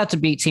you also have to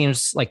beat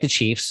teams like the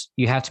Chiefs.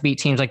 You have to beat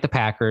teams like the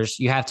Packers.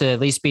 You have to at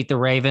least beat the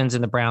Ravens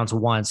and the Browns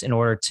once in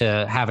order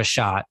to have a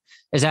shot.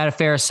 Is that a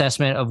fair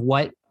assessment of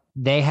what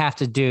they have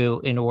to do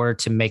in order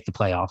to make the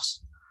playoffs?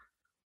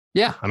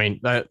 Yeah, I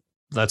mean,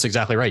 that's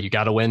exactly right. You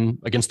got to win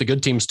against the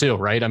good teams too,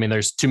 right? I mean,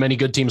 there's too many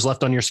good teams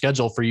left on your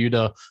schedule for you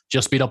to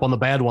just beat up on the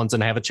bad ones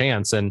and have a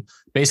chance. And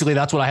basically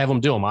that's what I have them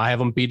doing. I have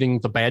them beating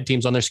the bad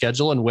teams on their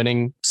schedule and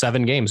winning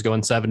 7 games,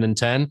 going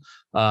 7-10.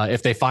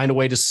 If they find a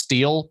way to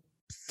steal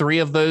 3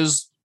 of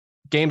those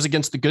games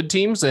against the good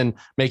teams and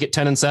make it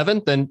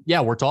 10-7, then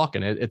yeah, we're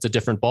talking. It's a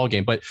different ball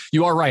game. But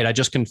you are right. I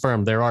just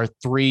confirmed there are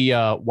 3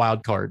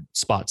 wild card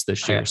spots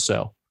this year.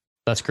 So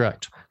that's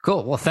correct.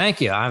 Cool. Well,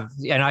 thank you.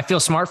 And I feel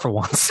smart for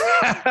once.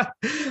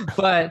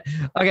 But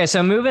okay,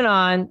 so moving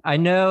on. I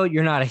know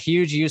you're not a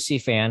huge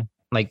UC fan,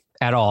 like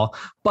at all,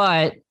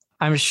 but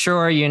I'm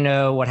sure you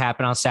know what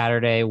happened on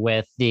Saturday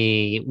with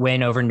the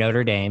win over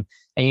Notre Dame,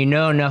 and you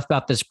know enough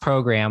about this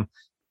program.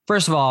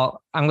 First of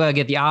all, I'm going to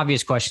get the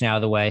obvious question out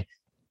of the way.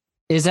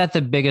 Is that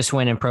the biggest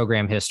win in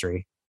program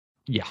history?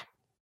 Yeah.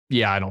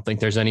 Yeah, I don't think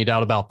there's any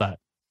doubt about that.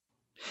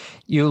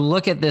 You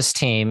look at this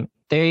team,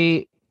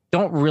 they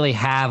don't really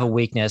have a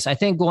weakness. I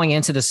think going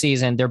into the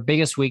season, their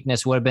biggest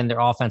weakness would have been their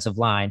offensive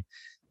line,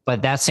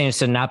 but that seems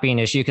to not be an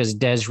issue because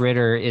Des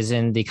Ridder is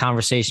in the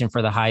conversation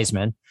for the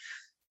Heisman.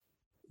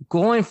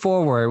 Going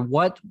forward,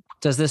 what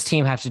does this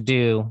team have to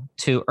do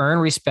to earn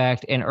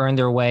respect and earn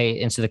their way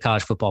into the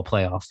college football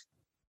playoff?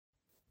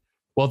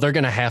 Well, they're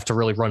going to have to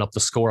really run up the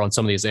score on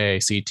some of these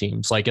AAC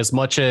teams. Like, as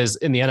much as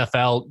in the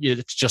NFL,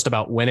 it's just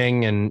about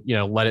winning and,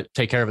 let it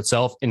take care of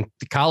itself. In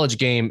the college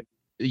game,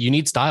 you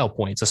need style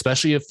points,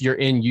 especially if you're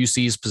in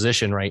UC's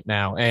position right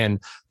now. And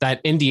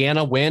that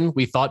Indiana win,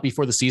 we thought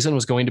before the season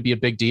was going to be a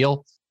big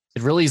deal.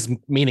 It really is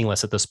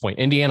meaningless at this point.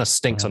 Indiana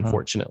stinks,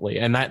 unfortunately.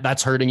 And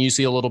that's hurting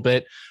UC a little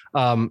bit.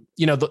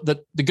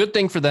 The good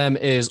thing for them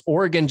is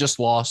Oregon just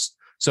lost.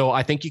 So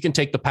I think you can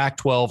take the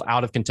Pac-12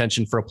 out of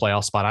contention for a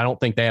playoff spot. I don't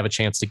think they have a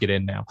chance to get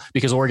in now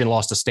because Oregon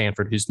lost to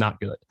Stanford, who's not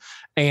good.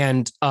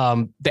 And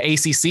the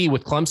ACC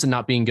with Clemson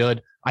not being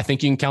good, I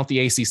think you can count the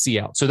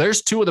ACC out. So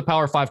there's 2 of the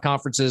Power 5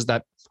 conferences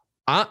that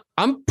I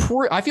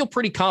feel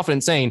pretty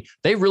confident saying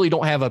they really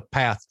don't have a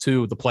path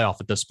to the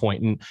playoff at this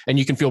point. And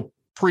you can feel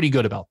pretty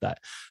good about that.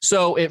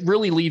 So it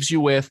really leaves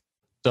you with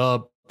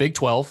the Big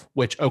 12,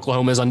 which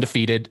Oklahoma is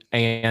undefeated,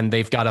 and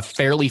they've got a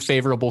fairly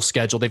favorable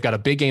schedule. They've got a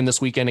big game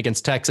this weekend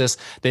against Texas.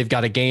 They've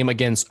got a game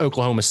against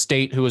Oklahoma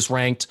State, who is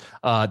ranked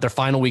their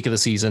final week of the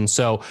season.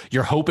 So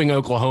you're hoping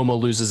Oklahoma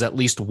loses at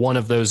least one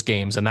of those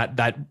games, and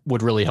that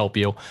would really help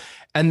you.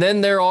 And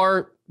then there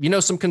are,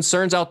 some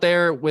concerns out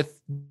there with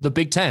the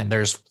Big Ten.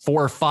 There's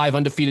 4 or 5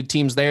 undefeated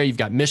teams there. You've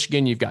got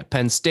Michigan, you've got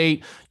Penn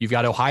State, you've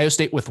got Ohio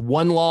State with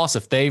 1 loss.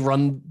 If they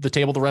run the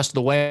table the rest of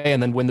the way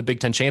and then win the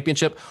Big Ten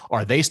championship,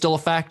 are they still a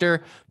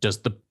factor? Does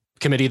the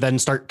committee then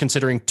start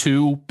considering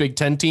 2 Big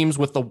Ten teams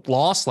with the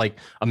loss, like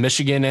a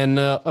Michigan and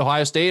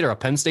Ohio State, or a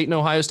Penn State and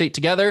Ohio State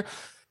together?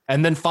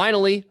 And then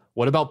finally,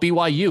 what about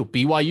BYU?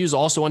 BYU is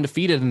also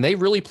undefeated, and they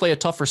really play a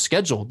tougher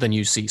schedule than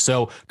UC.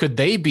 So could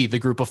they be the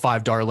group of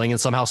 5 darling and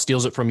somehow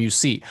steals it from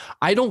UC?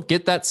 I don't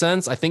get that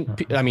sense. I think,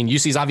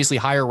 UC is obviously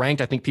higher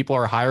ranked. I think people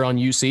are higher on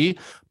UC,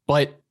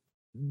 but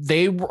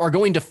they are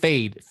going to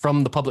fade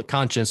from the public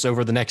conscience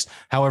over the next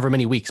however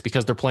many weeks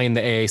because they're playing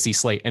the AAC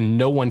slate, and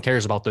no one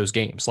cares about those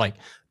games. Like,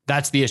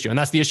 that's the issue. And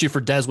that's the issue for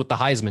Dez with the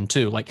Heisman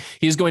too. Like,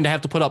 he's going to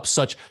have to put up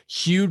such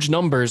huge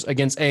numbers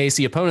against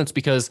AAC opponents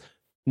because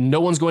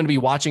no one's going to be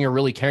watching or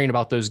really caring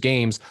about those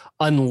games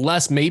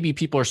unless maybe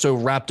people are so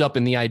wrapped up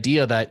in the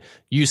idea that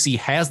UC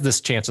has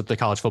this chance at the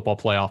college football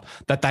playoff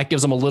that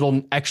gives them a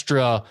little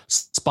extra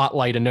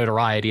spotlight and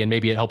notoriety, and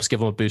maybe it helps give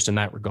them a boost in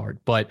that regard.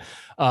 But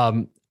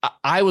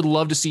I would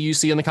love to see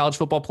UC in the college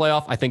football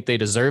playoff. I think they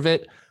deserve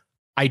it.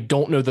 I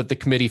don't know that the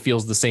committee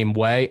feels the same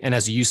way. And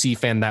as a UC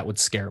fan, that would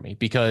scare me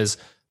because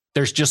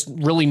there's just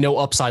really no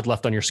upside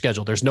left on your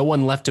schedule. There's no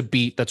one left to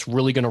beat that's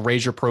really going to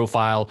raise your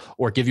profile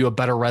or give you a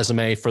better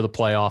resume for the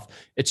playoff.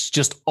 It's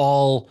just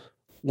all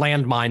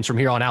landmines from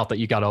here on out that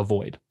you got to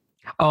avoid.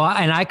 Oh,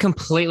 and I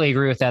completely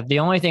agree with that. The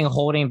only thing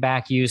holding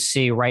back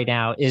UC right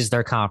now is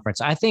their conference.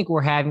 I think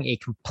we're having a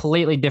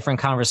completely different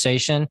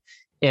conversation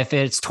if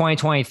it's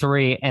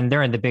 2023 and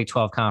they're in the Big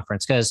 12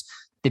 conference, because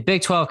the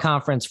Big 12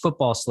 conference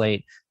football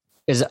slate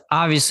is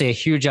obviously a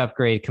huge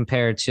upgrade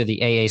compared to the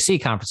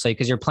AAC conference slate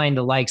because you're playing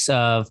the likes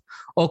of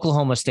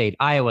Oklahoma State,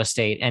 Iowa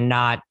State, and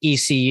not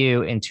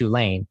ECU and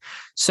Tulane.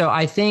 So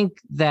I think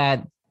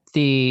that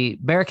the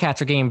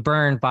Bearcats are getting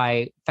burned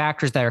by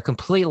factors that are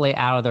completely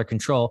out of their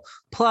control.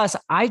 Plus,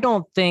 I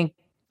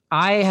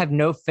have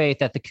no faith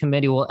that the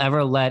committee will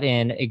ever let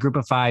in a group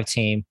of 5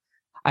 team.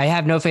 I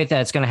have no faith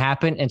that it's going to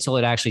happen until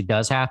it actually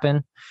does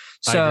happen.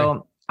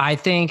 So I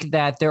think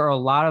that there are a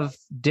lot of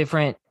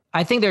different,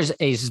 I think there's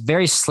a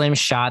very slim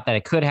shot that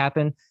it could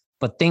happen,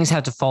 but things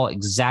have to fall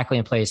exactly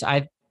in place.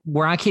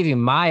 Where I'm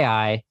keeping my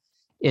eye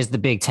is the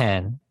Big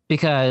Ten,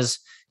 because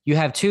you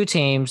have 2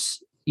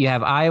 teams. You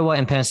have Iowa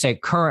and Penn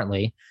State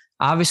currently.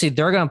 Obviously,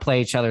 they're going to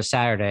play each other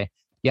Saturday.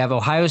 You have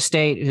Ohio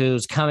State,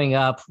 who's coming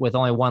up with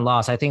only 1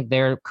 loss. I think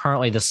they're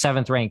currently the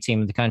 7th ranked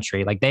team in the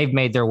country. Like, they've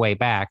made their way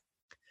back.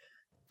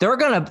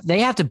 They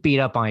have to beat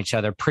up on each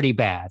other pretty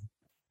bad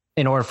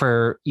in order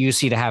for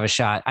UC to have a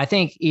shot. I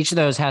think each of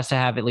those has to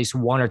have at least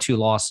 1 or 2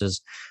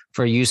 losses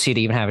for UC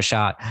to even have a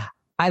shot.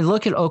 I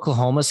look at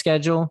Oklahoma's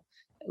schedule.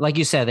 Like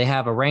you said, they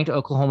have a ranked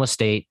Oklahoma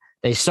State.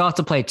 They still have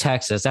to play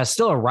Texas. That's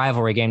still a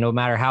rivalry game, no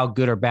matter how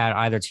good or bad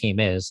either team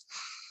is.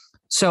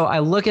 So I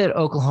look at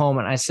Oklahoma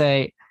and I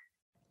say,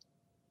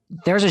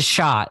 there's a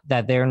shot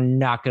that they're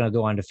not going to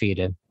go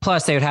undefeated.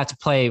 Plus, they would have to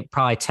play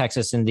probably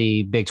Texas in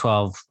the Big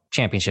 12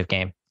 championship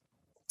game.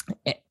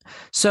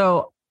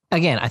 So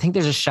again, I think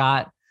there's a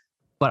shot,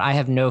 but I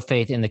have no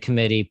faith in the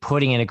committee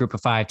putting in a group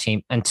of 5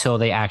 team until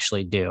they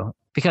actually do.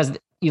 Because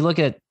you look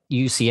at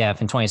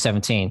UCF in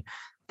 2017,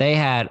 they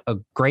had a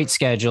great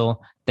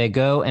schedule. They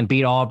go and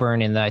beat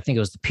Auburn in I think it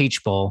was the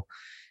Peach Bowl,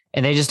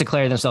 and they just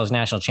declared themselves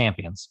national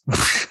champions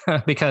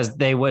because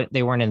they weren't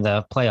in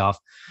the playoff.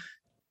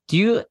 Do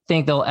you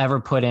think they'll ever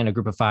put in a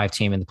group of 5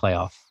 team in the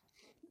playoff?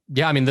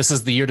 Yeah, I mean, this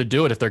is the year to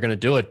do it if they're going to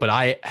do it, but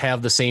I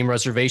have the same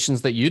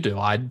reservations that you do.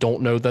 I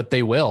don't know that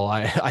they will.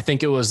 I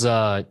think it was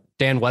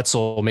Dan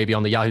Wetzel, maybe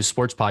on the Yahoo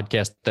Sports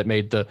podcast, that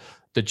made the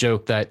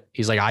joke that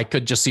he's like, I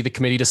could just see the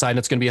committee deciding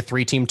it's going to be a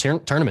 3-team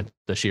tournament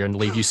this year and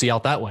leave UC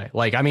out that way.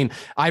 Like, I mean,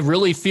 I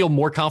really feel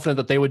more confident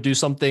that they would do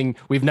something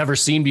we've never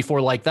seen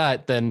before like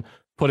that than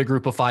put a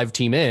group of 5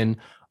 team in.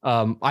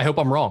 I hope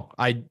I'm wrong.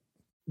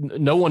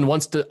 No one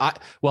wants to.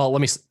 Well, let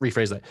me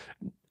rephrase that.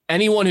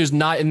 Anyone who's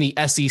not in the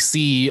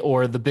SEC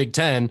or the Big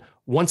Ten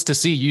wants to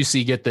see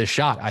UC get this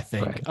shot, I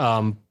think.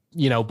 Right.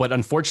 But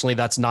unfortunately,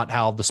 that's not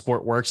how the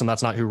sport works, and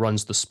that's not who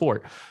runs the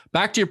sport.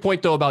 Back to your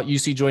point, though, about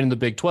UC joining the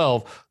Big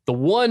 12, the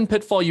one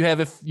pitfall you have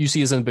if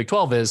UC is in the Big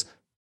 12 is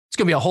it's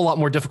going to be a whole lot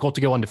more difficult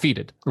to go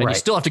undefeated. And You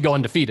still have to go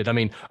undefeated. I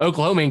mean,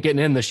 Oklahoma ain't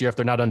getting in this year if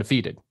they're not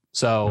undefeated.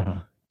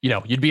 So,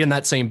 you'd be in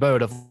that same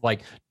boat of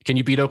like, can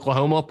you beat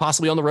Oklahoma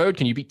possibly on the road?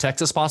 Can you beat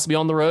Texas possibly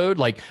on the road?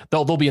 Like,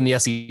 they'll be in the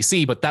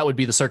SEC, but that would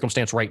be the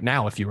circumstance right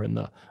now if you were in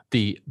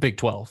the Big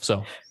 12.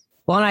 So.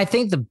 Well, and I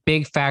think the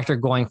big factor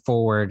going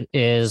forward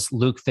is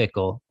Luke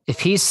Fickell.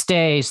 If he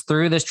stays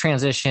through this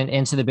transition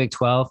into the Big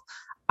 12,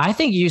 I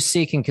think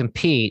UC can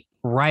compete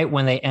right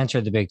when they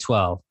enter the Big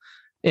 12.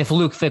 If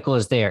Luke Fickell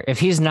is there. If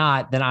he's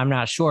not, then I'm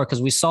not sure,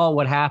 because we saw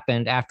what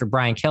happened after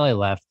Brian Kelly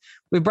left.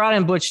 We brought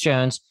in Butch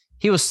Jones.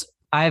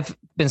 I've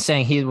been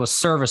saying he was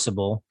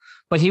serviceable,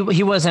 but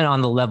he wasn't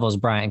on the level as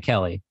Brian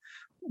Kelly.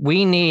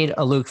 We need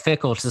a Luke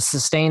Fickell to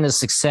sustain the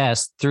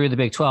success through the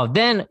Big 12.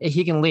 Then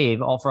he can leave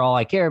for all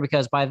I care,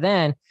 because by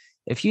then,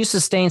 if you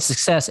sustain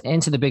success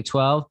into the Big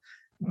 12,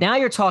 now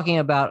you're talking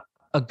about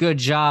a good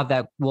job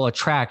that will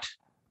attract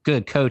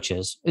good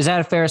coaches. Is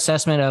that a fair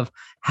assessment of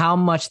how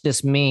much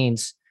this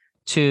means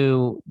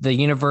to the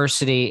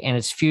university and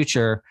its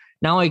future,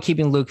 not only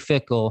keeping Luke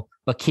Fickell,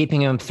 but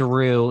keeping him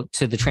through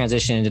to the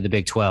transition into the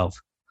Big 12?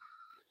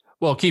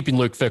 Well, keeping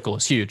Luke Fickell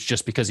is huge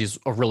just because he's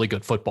a really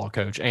good football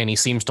coach and he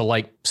seems to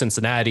like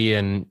Cincinnati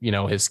and,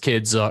 his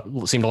kids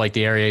seem to like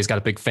the area. He's got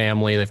a big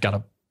family. They've got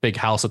a big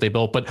house that they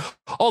built, but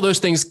all those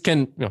things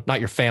can, not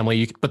your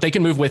family, but they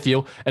can move with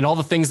you. And all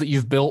the things that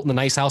you've built in the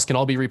nice house can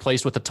all be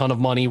replaced with a ton of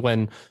money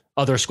when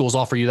other schools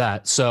offer you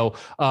that. So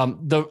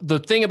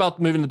the thing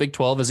about moving to the Big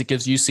 12 is it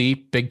gives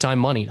UC big time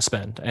money to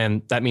spend.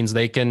 And that means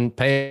they can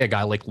pay a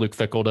guy like Luke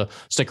Fickell to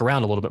stick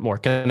around a little bit more.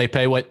 Can they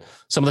pay what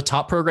some of the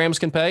top programs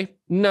can pay?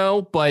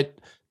 No, but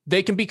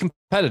they can be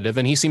competitive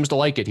and he seems to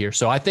like it here.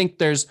 So I think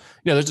there's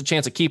a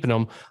chance of keeping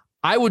him.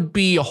 I would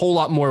be a whole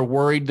lot more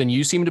worried than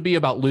you seem to be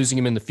about losing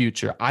him in the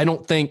future. I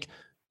don't think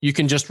you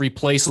can just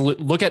replace.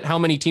 Look at how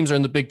many teams are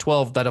in the Big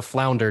 12 that have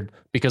floundered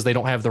because they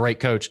don't have the right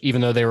coach,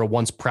 even though they were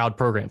once proud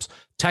programs.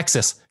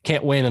 Texas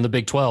can't win in the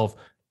Big 12,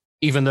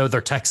 even though they're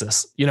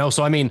Texas.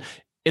 So, I mean,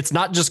 it's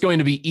not just going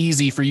to be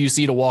easy for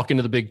UC to walk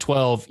into the Big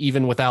 12,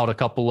 even without a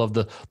couple of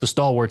the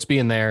stalwarts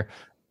being there,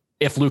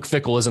 if Luke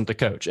Fickell isn't the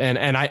coach. And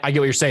I get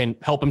what you're saying.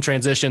 Help him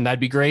transition. That'd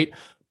be great.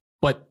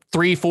 But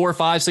 3, 4,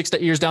 5, 6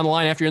 years down the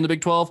line after you're in the Big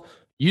 12,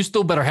 you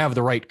still better have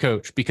the right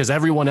coach because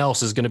everyone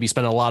else is going to be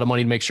spending a lot of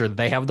money to make sure that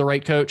they have the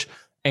right coach.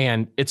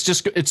 And it's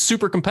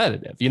super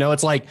competitive.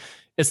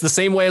 It's the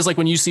same way as like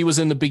when UC was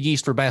in the Big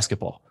East for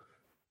basketball.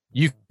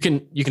 You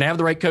can have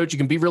the right coach. You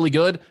can be really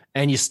good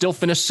and you still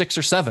finish 6th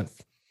or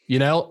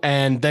 7th,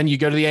 and then you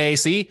go to the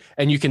AAC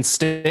and you can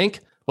stink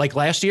like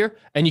last year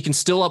and you can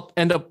still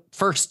end up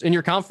first in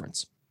your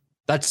conference.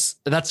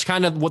 That's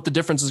kind of what the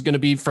difference is going to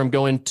be from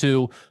going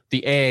to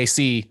the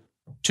AAC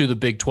to the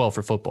Big 12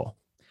 for football.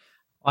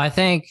 Well, I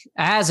think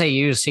as a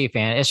UC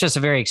fan, it's just a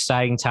very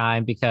exciting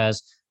time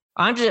because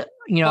I'm just,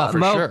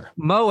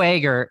 Mo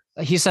Ager,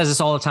 he says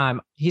this all the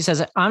time. He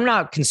says, I'm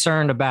not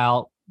concerned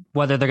about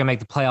whether they're going to make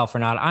the playoff or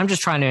not. I'm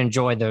just trying to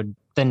enjoy the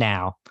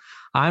now.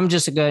 I'm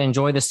just going to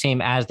enjoy this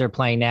team as they're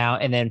playing now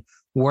and then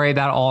worry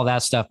about all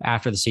that stuff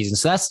after the season.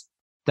 So that's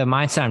the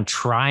mindset I'm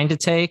trying to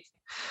take.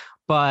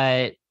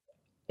 But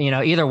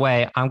either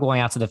way, I'm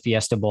going out to the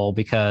Fiesta Bowl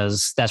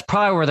because that's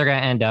probably where they're going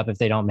to end up if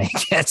they don't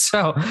make it.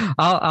 So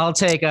I'll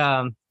take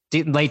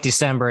late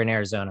December in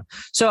Arizona.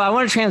 So I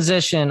want to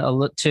transition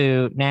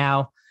to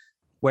now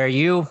where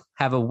you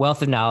have a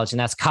wealth of knowledge, and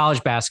that's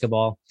college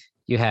basketball.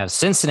 You have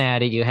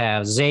Cincinnati, you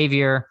have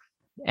Xavier,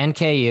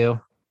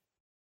 NKU.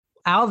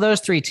 Out of those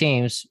 3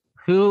 teams,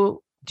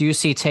 who do you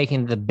see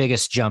taking the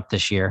biggest jump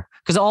this year?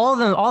 Because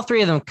all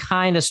 3 of them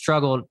kind of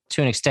struggled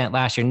to an extent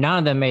last year. None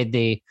of them made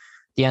the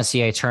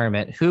NCAA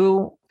tournament.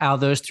 Who out of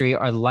those 3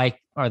 are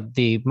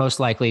the most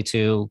likely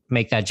to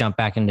make that jump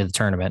back into the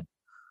tournament?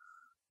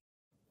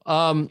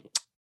 Well,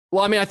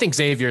 I mean, I think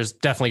Xavier's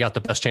definitely got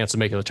the best chance of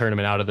making the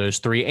tournament out of those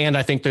 3. And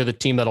I think they're the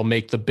team that'll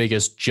make the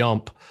biggest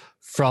jump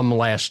from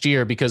last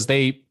year because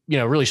they,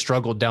 really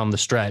struggled down the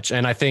stretch.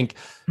 And I think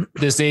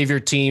the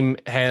Xavier team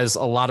has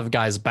a lot of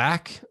guys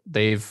back.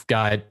 They've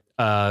got,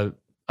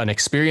 an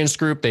experienced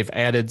group. They've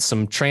added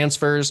some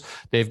transfers.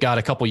 They've got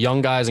a couple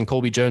young guys in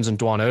Colby Jones and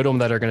Dwan Odom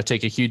that are going to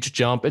take a huge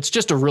jump. It's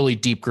just a really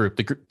deep group,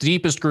 the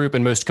deepest group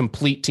and most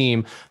complete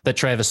team that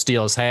Travis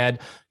Steele has had.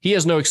 He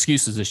has no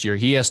excuses this year.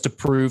 He has to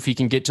prove he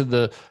can get to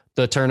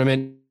the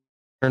tournament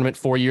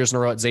 4 years in a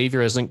row at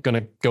Xavier isn't going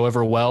to go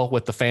over well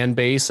with the fan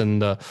base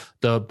and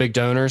the big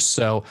donors.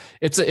 So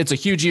it's a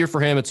huge year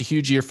for him. It's a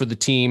huge year for the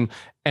team.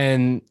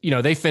 And,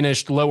 they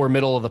finished lower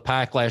middle of the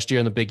pack last year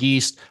in the Big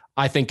East.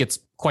 I think it's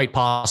quite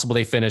possible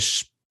they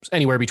finish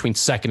anywhere between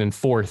 2nd and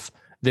 4th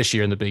this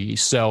year in the Big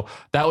East. So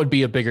that would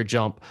be a bigger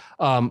jump.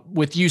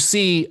 With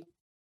UC,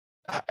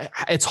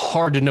 it's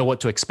hard to know what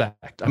to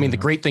expect. I mean, the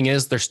great thing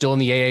is they're still in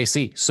the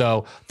AAC.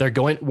 So they're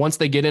going, once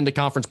they get into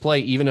conference play,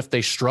 even if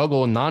they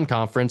struggle in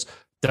non-conference,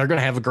 they're going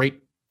to have a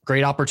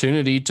great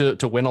opportunity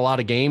to win a lot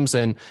of games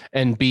and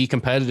be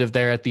competitive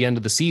there at the end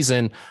of the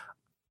season.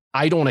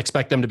 I don't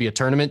expect them to be a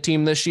tournament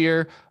team this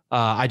year.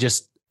 I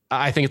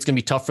think it's going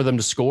to be tough for them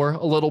to score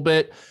a little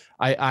bit.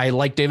 I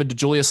like David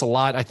DeJulius a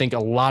lot. I think a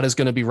lot is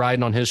going to be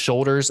riding on his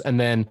shoulders. And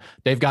then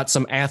they've got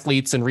some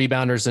athletes and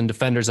rebounders and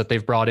defenders that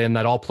they've brought in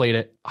that all played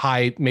at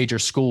high major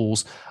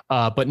schools.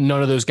 But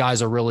none of those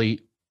guys are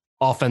really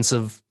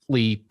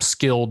offensively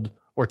skilled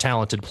or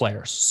talented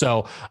players.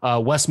 So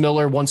Wes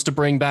Miller wants to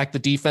bring back the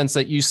defense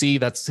at UC.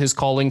 That's his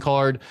calling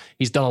card.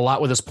 He's done a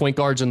lot with his point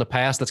guards in the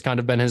past. That's kind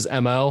of been his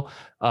MO.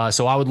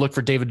 So I would look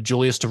for David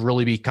Julius to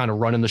really be kind of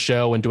running the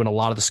show and doing a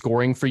lot of the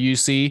scoring for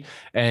UC.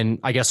 And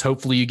I guess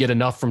hopefully you get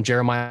enough from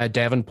Jeremiah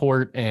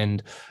Davenport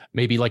and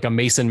maybe like a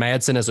Mason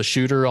Madsen as a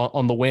shooter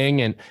on the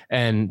wing.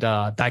 And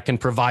that can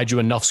provide you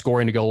enough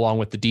scoring to go along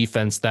with the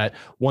defense that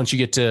once you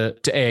get to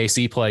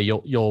AAC play,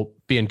 you'll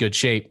be in good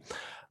shape.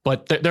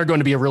 But they're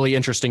going to be a really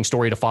interesting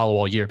story to follow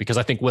all year because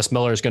I think Wes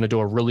Miller is going to do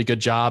a really good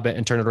job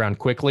and turn it around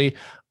quickly.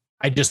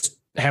 I just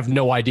have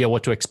no idea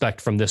what to expect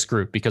from this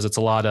group because it's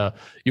a lot of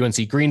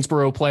UNC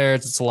Greensboro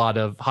players. It's a lot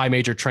of high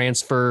major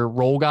transfer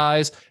role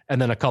guys, and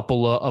then a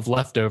couple of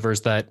leftovers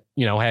that,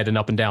 had an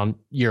up and down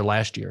year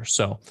last year.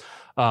 So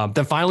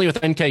then finally with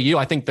NKU,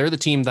 I think they're the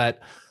team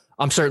that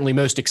I'm certainly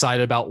most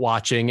excited about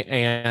watching.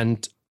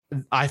 And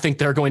I think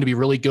they're going to be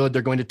really good.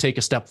 They're going to take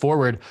a step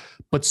forward,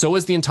 but so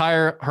is the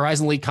entire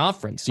Horizon League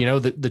Conference. You know,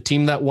 the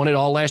team that won it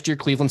all last year,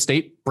 Cleveland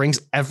State, brings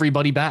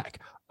everybody back.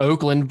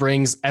 Oakland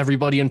brings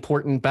everybody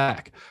important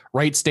back.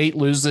 Wright State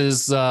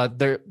loses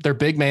their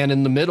big man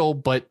in the middle,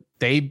 but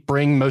they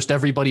bring most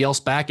everybody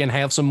else back and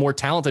have some more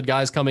talented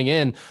guys coming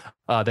in.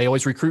 They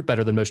always recruit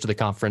better than most of the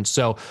conference.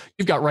 So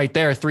you've got right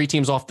there 3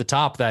 teams off the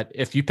top that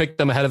if you pick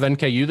them ahead of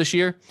NKU this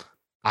year,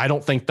 I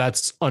don't think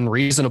that's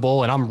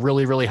unreasonable. And I'm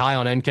really, really high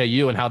on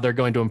NKU and how they're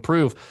going to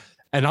improve.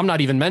 And I'm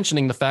not even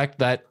mentioning the fact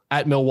that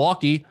at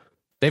Milwaukee,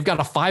 they've got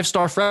a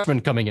 5-star freshman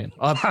coming in,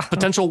 a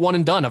potential one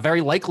and done, a very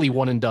likely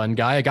one and done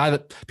guy, a guy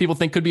that people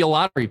think could be a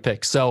lottery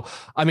pick. So,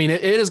 I mean,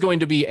 it is going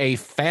to be a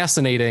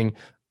fascinating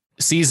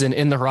season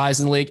in the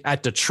Horizon League.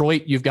 At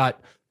Detroit, you've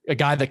got a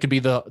guy that could be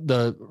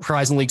the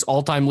Horizon League's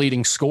all-time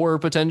leading scorer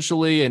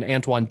potentially, and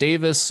Antoine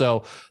Davis.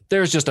 So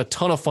there's just a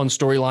ton of fun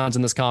storylines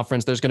in this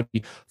conference. There's going to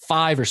be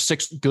 5 or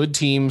 6 good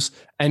teams,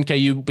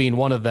 NKU being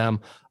one of them.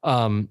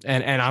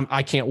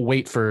 I can't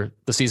wait for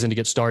the season to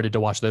get started to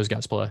watch those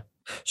guys play.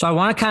 So I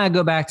want to kind of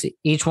go back to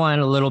each one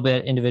a little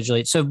bit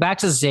individually. So back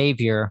to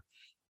Xavier.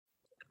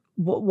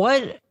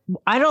 What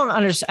I don't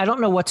understand. I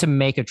don't know what to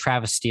make of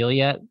Travis Steele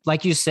yet.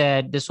 Like you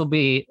said, this will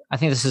be, I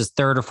think this is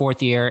 3rd or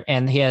 4th year,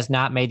 and he has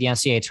not made the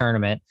NCAA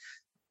tournament.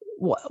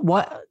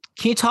 What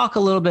can you talk a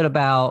little bit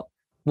about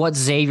what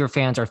Xavier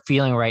fans are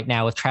feeling right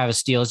now with Travis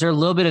Steele? Is there a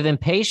little bit of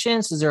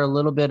impatience? Is there a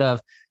little bit of,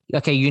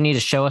 okay, you need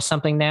to show us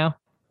something now?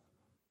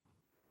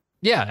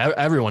 Yeah,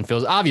 everyone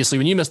feels, obviously,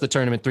 when you miss the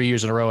tournament 3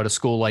 years in a row at a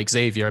school like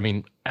Xavier, I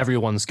mean,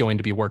 everyone's going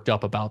to be worked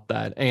up about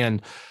that.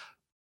 And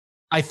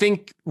I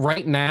think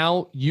right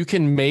now you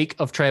can make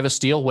of Travis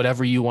Steele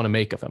whatever you want to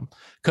make of him,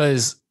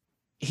 because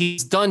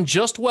he's done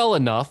just well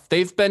enough.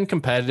 They've been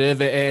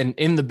competitive, and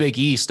in the Big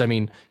East, I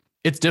mean,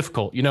 it's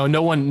difficult. You know,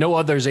 no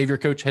other Xavier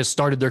coach has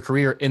started their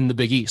career in the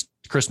Big East.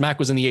 Chris Mack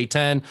was in the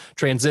A10,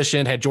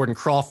 transitioned, had Jordan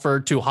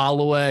Crawford, to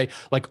Holloway,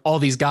 like all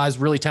these guys,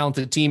 really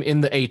talented team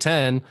in the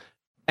A10.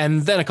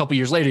 And then a couple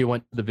years later, he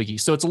went to the Big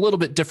East. So it's a little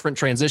bit different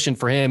transition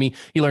for him. He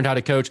learned how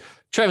to coach.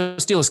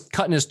 Travis Steele is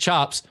cutting his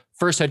chops,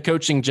 first head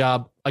coaching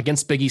job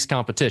against Big East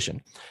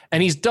competition.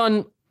 And he's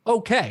done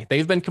okay.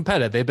 They've been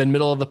competitive. They've been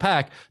middle of the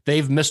pack.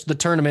 They've missed the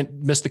tournament,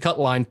 missed the cut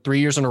line 3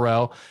 years in a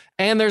row.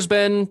 And there's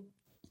been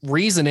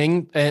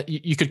reasoning.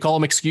 You could call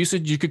them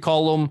excuses. You could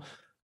call them,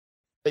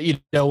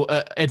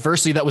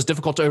 adversity that was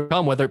difficult to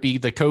overcome, whether it be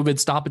the COVID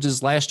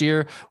stoppages last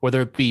year,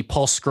 whether it be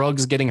Paul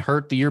Scruggs getting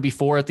hurt the year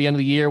before at the end of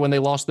the year when they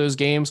lost those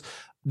games.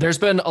 There's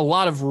been a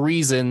lot of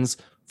reasons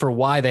for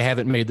why they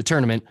haven't made the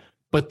tournament,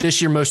 but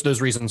this year, most of those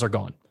reasons are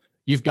gone.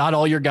 You've got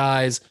all your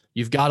guys.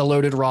 You've got a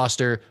loaded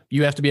roster.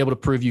 You have to be able to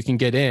prove you can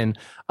get in.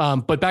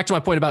 But back to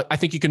my point about, I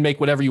think you can make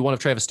whatever you want of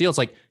Travis Steele. It's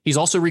like he's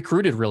also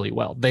recruited really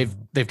well. They've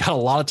got a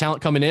lot of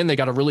talent coming in. They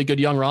got a really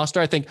good young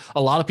roster. I think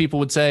a lot of people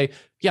would say,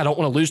 yeah, I don't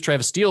want to lose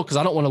Travis Steele because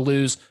I don't want to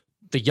lose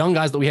the young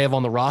guys that we have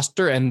on the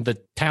roster and the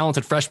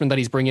talented freshmen that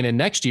he's bringing in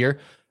next year.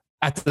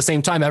 At the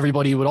same time,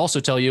 everybody would also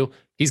tell you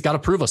he's got to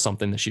prove us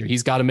something this year.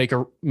 He's got to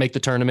make the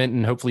tournament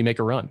and hopefully make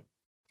a run.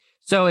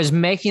 So is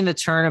making the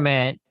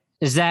tournament,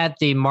 is that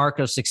the mark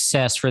of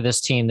success for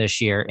this team this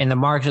year, and the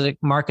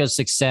mark of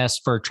success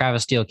for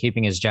Travis Steele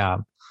keeping his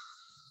job?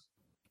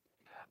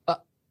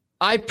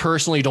 I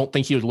personally don't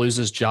think he would lose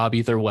his job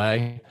either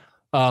way.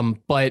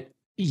 But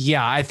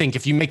yeah, I think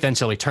if you make the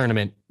NCAA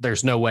tournament,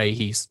 there's no way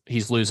he's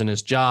losing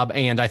his job.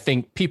 And I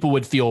think people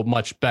would feel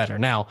much better.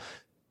 Now,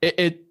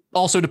 it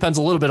also depends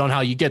a little bit on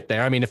how you get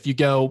there. I mean, if you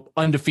go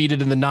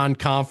undefeated in the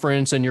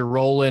non-conference and you're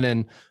rolling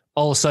and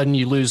all of a sudden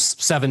you lose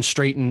 7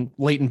 straight and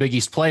late in Big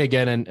East play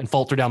again and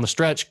falter down the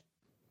stretch,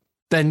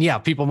 then yeah,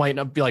 people might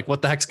not be like,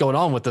 what the heck's going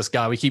on with this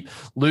guy? We keep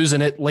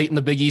losing it late in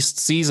the Big East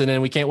season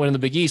and we can't win in the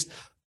Big East.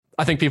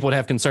 I think people would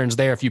have concerns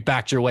there if you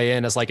backed your way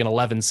in as like an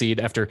 11 seed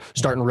after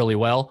starting really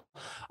well.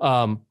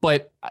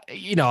 But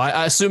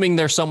assuming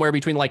they're somewhere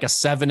between like a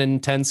 7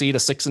 and 10 seed, a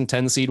 6 and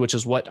 10 seed, which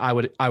is what I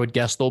would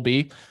guess they'll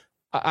be.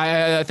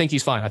 I think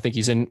he's fine. I think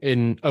he's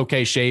in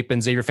okay shape,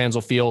 and Xavier fans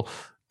will feel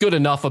good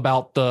enough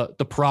about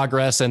the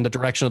progress and the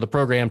direction of the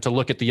program to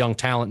look at the young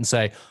talent and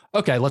say,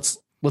 okay, let's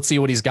see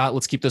what he's got.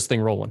 Let's keep this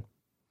thing rolling.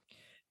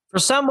 For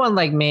someone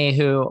like me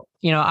who,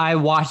 I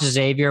watch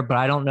Xavier, but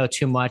I don't know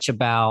too much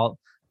about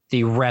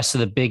the rest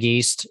of the Big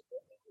East.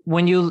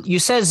 When you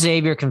said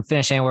Xavier can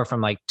finish anywhere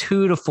from like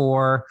 2 to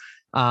 4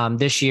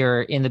 this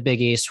year in the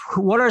Big East,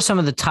 what are some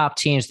of the top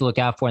teams to look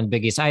out for in the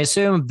Big East? I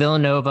assume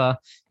Villanova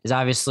is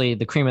obviously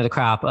the cream of the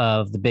crop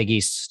of the Big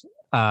East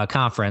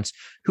conference.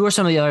 Who are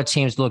some of the other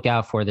teams to look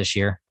out for this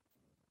year?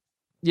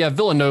 Yeah,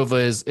 Villanova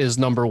is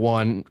number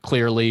 1,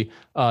 clearly.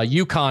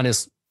 UConn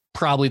is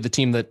probably the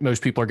team that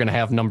most people are going to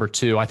have number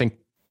 2. I think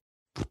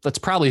that's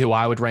probably who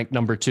I would rank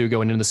number 2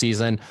 going into the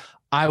season.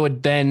 I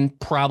would then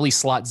probably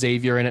slot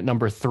Xavier in at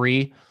number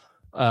 3.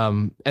 But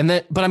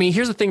I mean,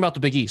 here's the thing about the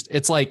Big East.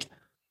 It's like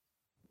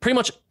pretty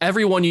much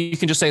everyone you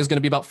can just say is going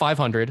to be about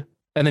 500.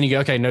 And then you go,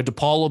 okay, no,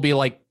 DePaul will be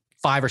like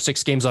 5 or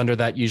 6 games under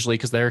that usually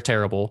because they're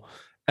terrible.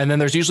 And then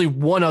there's usually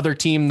one other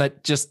team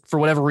that just for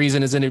whatever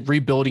reason is in a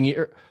rebuilding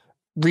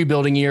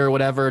year or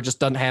whatever, just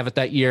doesn't have it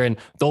that year. And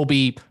they'll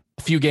be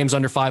a few games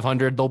under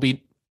 500. They'll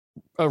be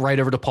right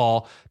over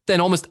DePaul. Then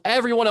almost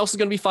everyone else is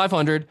going to be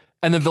 500.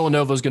 And then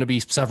Villanova is going to be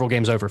several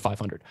games over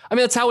 500. I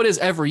mean, that's how it is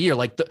every year.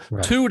 Like the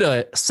 2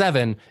 to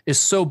 7 is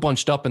so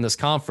bunched up in this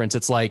conference.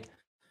 It's like,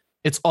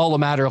 it's all a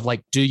matter of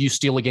like, do you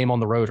steal a game on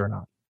the road or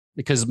not?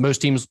 Because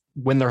most teams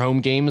win their home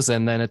games,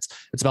 and then it's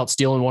about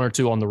stealing 1 or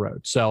 2 on the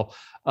road. So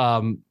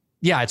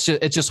yeah, it's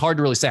just hard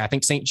to really say. I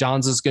think St.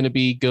 John's is going to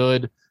be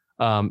good.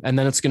 And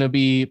then it's going to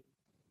be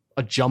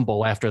a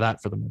jumble after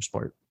that for the most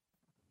part.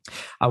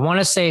 I want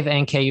to save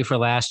NKU for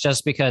last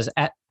just because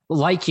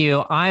like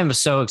you, I'm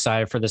so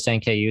excited for this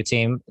NKU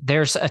team.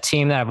 There's a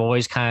team that I've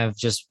always kind of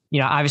just,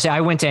 obviously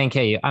I went to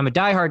NKU. I'm a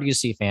diehard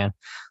UC fan,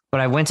 but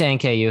I went to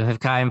NKU,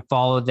 have kind of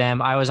followed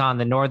them. I was on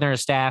the Northern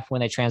staff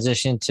when they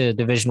transitioned to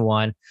Division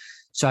I.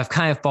 So I've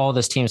kind of followed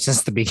this team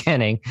since the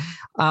beginning.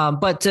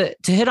 But to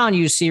hit on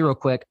UC real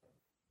quick,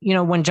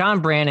 when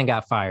John Brandon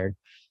got fired,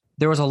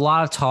 there was a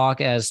lot of talk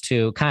as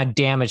to kind of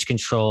damage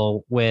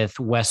control with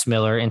Wes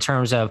Miller in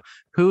terms of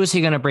who is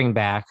he going to bring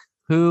back?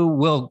 Who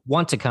will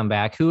want to come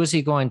back? Who is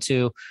he going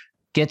to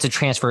get to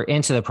transfer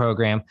into the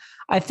program?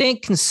 I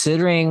think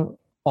considering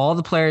all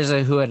the players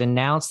who had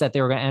announced that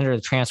they were going to enter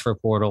the transfer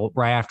portal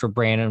right after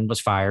Brandon was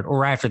fired, or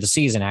right after the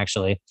season,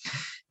 actually,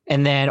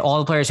 and then all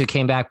the players who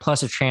came back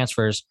plus the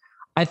transfers,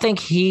 I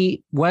think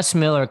Wes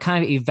Miller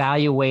kind of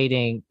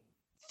evaluating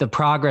the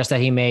progress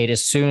that he made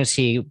as soon as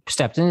he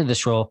stepped into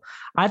this role,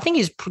 I think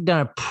he's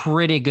done a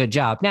pretty good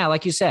job. Now,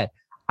 like you said,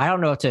 I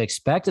don't know what to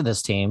expect of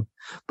this team,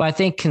 but I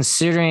think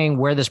considering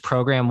where this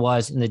program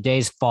was in the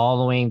days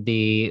following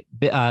the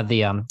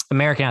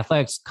American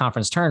Athletics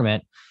Conference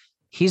tournament,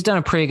 he's done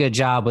a pretty good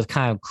job with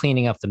kind of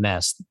cleaning up the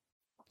mess.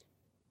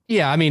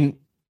 Yeah, I mean,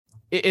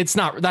 that's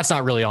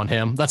not really on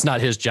him. That's not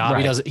his job.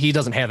 Right. He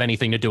doesn't have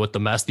anything to do with the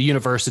mess. The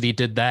university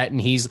did that, and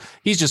he's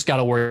just got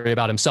to worry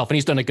about himself, and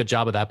he's done a good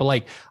job of that. But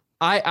like,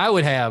 I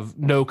would have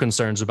no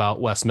concerns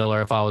about Wes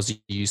Miller if I was a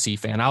UC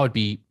fan. I would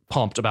be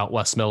pumped about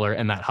Wes Miller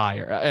and that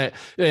hire.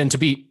 And to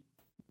be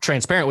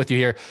transparent with you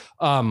here,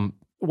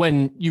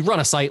 when you run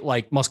a site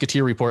like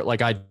Musketeer Report,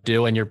 like I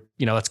do, and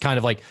it's kind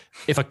of like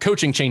if a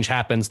coaching change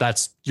happens,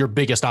 that's your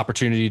biggest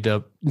opportunity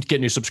to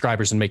get new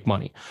subscribers and make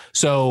money.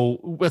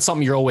 So it's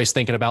something you're always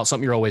thinking about,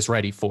 something you're always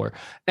ready for.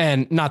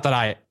 And not that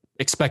I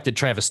expected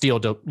Travis Steele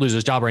to lose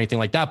his job or anything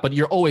like that, but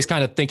you're always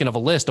kind of thinking of a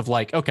list of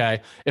like,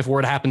 okay, if it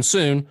were to happen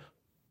soon,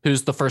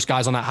 who's the first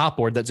guys on that hot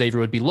board that Xavier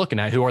would be looking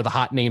at? Who are the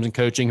hot names in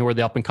coaching? Who are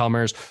the up and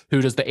comers?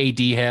 Who does the AD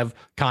have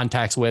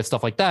contacts with?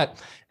 Stuff like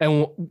that.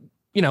 And,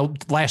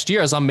 last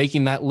year, as I'm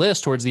making that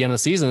list towards the end of the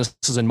season, this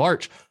is in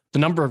March, the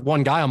number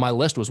 1 guy on my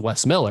list was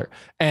Wes Miller.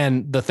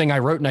 And the thing I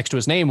wrote next to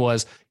his name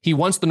was, he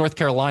wants the North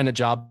Carolina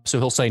job, so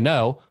he'll say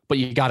no, but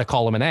you got to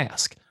call him and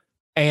ask.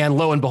 And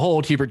lo and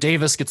behold, Hubert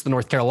Davis gets the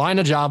North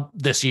Carolina job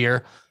this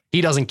year. He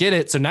doesn't get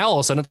it. So now all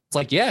of a sudden it's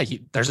like, yeah,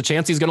 there's a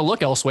chance he's going to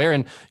look elsewhere.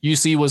 And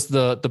UC was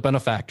the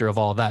benefactor of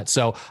all of that.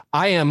 So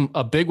I am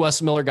a big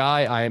Wes Miller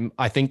guy.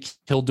 I think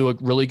he'll do a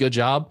really good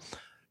job.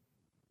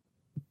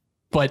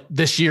 But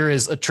this year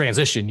is a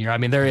transition year. I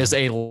mean, there is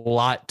a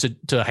lot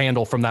to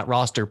handle from that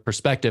roster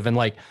perspective. And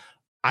like,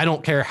 I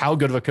don't care how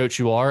good of a coach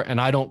you are. And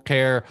I don't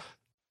care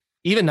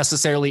even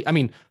necessarily, I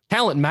mean,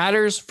 talent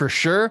matters for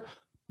sure.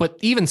 But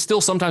even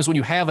still, sometimes when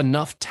you have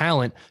enough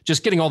talent,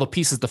 just getting all the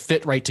pieces to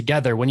fit right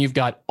together, when you've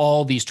got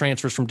all these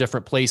transfers from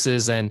different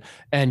places and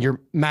you're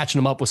matching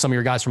them up with some of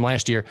your guys from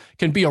last year,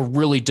 can be a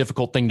really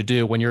difficult thing to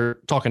do when you're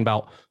talking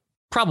about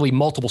probably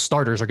multiple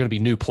starters are going to be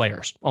new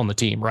players on the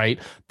team, right?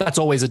 That's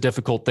always a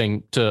difficult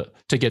thing to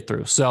get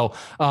through. So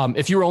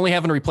if you were only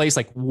having to replace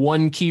like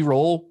one key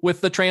role with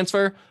the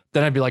transfer,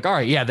 then I'd be like, all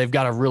right, yeah, they've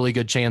got a really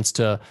good chance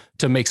to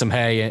make some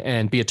hay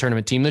and be a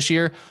tournament team this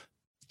year.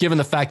 Given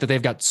the fact that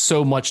they've got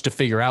so much to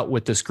figure out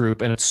with this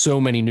group and it's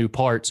so many new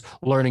parts,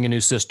 learning a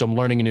new system,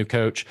 learning a new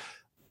coach,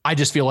 I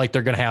just feel like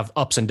they're going to have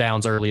ups and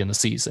downs early in the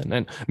season.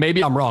 And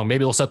maybe I'm wrong.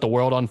 Maybe they'll set the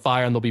world on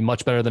fire and they'll be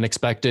much better than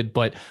expected.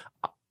 But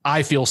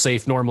I feel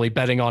safe normally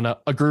betting on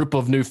a group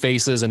of new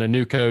faces and a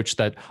new coach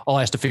that all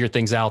has to figure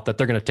things out, that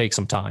they're going to take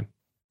some time.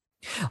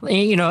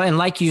 And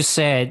like you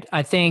said,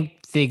 I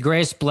think the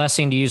greatest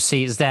blessing to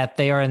UC is that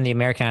they are in the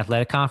American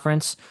Athletic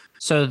Conference.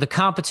 So the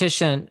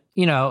competition,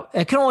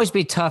 it can always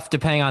be tough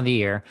depending on the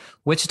year.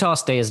 Wichita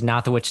State is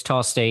not the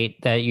Wichita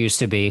State that it used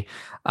to be.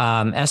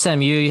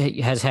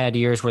 SMU has had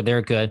years where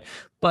they're good,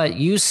 but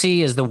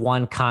UC is the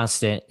one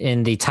constant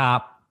in the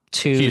top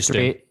 2, Houston.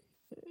 3.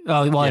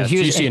 Oh, well, yeah, in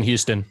Houston, UC and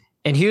Houston.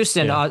 And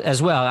Houston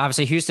as well.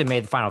 Obviously, Houston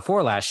made the Final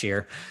Four last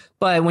year.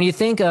 But when you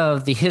think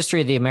of the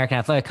history of the American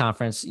Athletic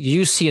Conference,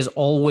 UC has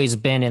always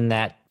been in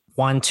that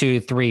 1,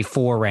 2, 3,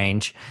 4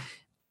 range.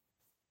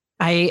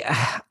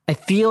 I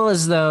feel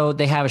as though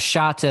they have a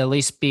shot to at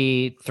least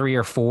be 3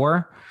 or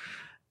 4.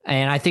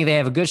 And I think they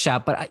have a good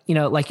shot. But,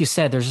 like you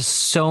said, there's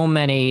just so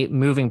many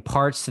moving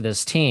parts to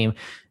this team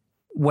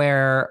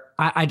where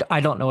I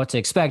don't know what to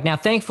expect. Now,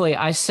 thankfully,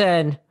 I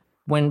said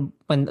when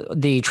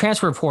the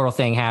transfer portal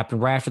thing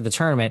happened right after the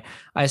tournament,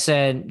 I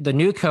said the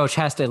new coach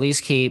has to at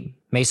least keep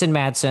Mason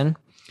Madsen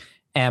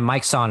and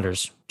Mike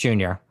Saunders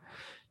Jr.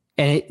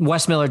 And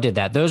Wes Miller did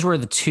that. Those were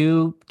the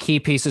two key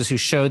pieces who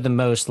showed the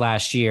most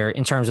last year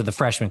in terms of the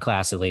freshman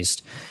class, at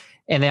least.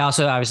 And they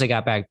also obviously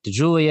got back to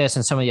Julius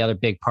and some of the other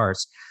big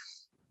parts.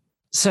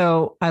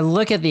 So I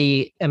look at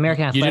the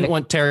American Athletic. You didn't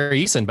want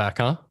Terry Eason back,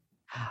 huh?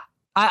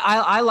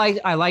 I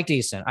liked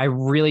Eason. I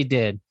really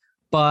did.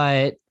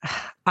 But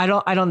I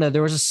don't know.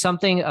 There was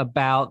something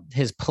about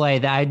his play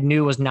that I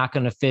knew was not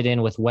going to fit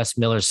in with Wes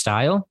Miller's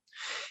style.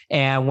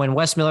 And when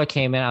Wes Miller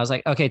came in, I was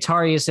like, okay,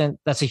 Tari Eason,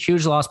 that's a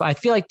huge loss. But I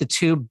feel like the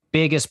two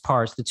biggest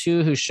parts, the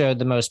two who showed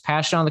the most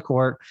passion on the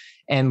court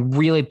and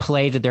really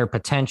played to their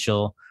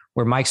potential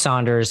were Mike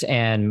Saunders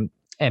and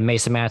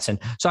Mason Madsen.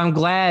 So I'm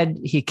glad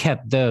he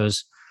kept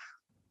those.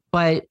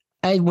 But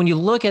when you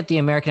look at the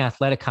American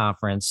Athletic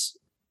Conference,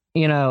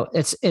 you know,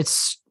 it's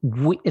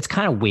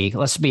kind of weak.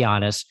 Let's be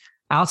honest.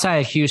 Outside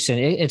of Houston,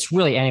 it's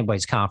really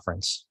anybody's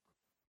conference.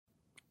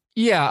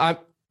 Yeah,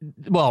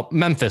 well,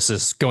 Memphis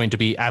is going to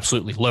be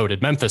absolutely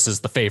loaded. Memphis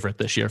is the favorite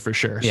this year for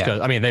sure. Yeah.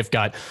 I mean, they've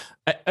got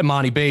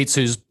Imani Bates,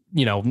 who's,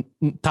 you know,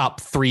 top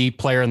 3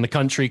 player in the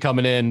country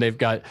coming in. They've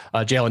got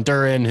Jalen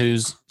Duren,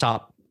 who's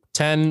top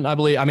 10, I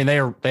believe. I mean,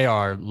 they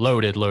are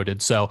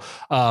loaded. So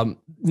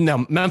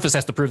now Memphis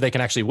has to prove they can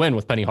actually win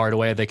with Penny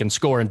Hardaway. They can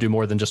score and do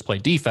more than just play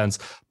defense,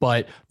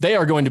 but they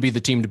are going to be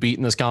the team to beat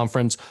in this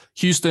conference.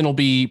 Houston will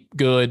be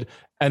good.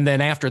 And then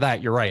after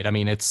that, you're right. I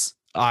mean,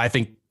 I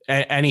think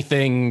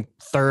anything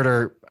third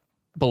or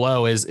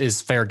below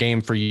is fair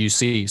game for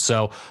UC.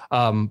 So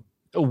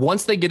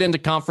once they get into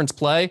conference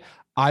play,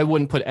 I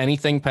wouldn't put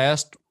anything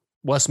past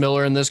Wes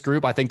Miller in this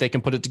group. I think they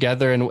can put it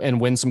together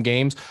and win some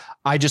games.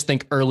 I just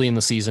think early in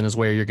the season is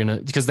where you're going to,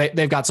 because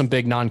they've got some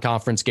big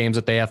non-conference games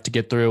that they have to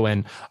get through.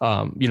 And,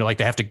 you know, like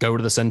they have to go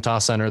to the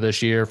Cintas Center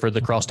this year for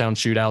the crosstown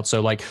shootout.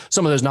 So like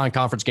some of those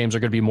non-conference games are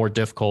going to be more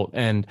difficult.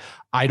 And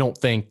I don't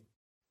think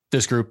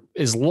this group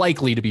is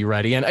likely to be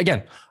ready. And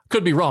again,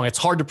 could be wrong. It's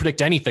hard to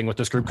predict anything with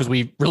this group because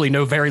we really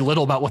know very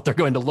little about what they're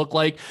going to look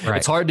like. Right.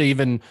 It's hard to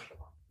even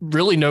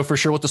really know for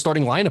sure what the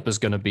starting lineup is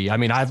going to be. I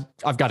mean,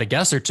 I've got a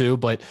guess or two,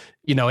 but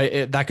you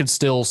know, that could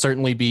still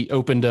certainly be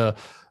open to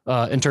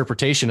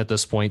interpretation at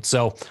this point.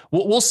 So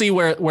we'll see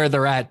where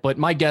they're at. But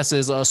my guess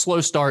is a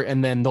slow start,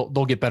 and then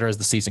they'll get better as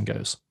the season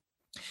goes.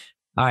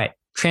 All right,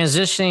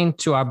 transitioning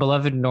to our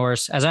beloved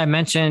Norse. As I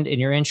mentioned in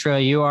your intro,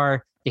 you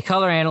are the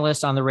color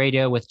analyst on the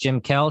radio with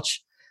Jim Kelch.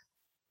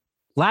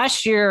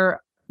 Last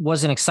year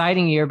was an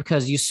exciting year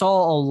because you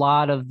saw a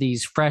lot of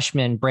these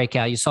freshmen break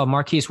out. You saw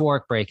Marquise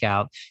Warwick break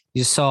out.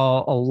 You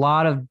saw a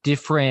lot of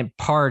different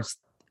parts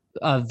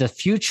of the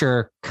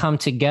future come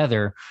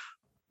together.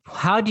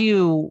 How do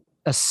you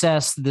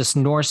assess this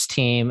Norse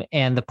team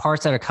and the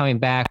parts that are coming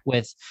back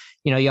with,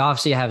 you know, you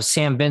obviously have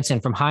Sam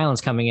Benson from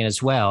Highlands coming in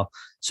as well.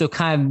 So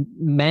kind of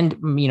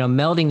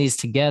melding these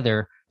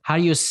together, how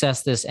do you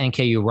assess this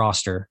NKU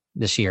roster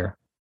this year?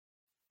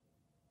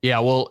 Yeah,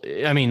 well,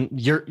 I mean,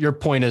 your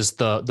point is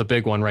the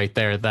big one right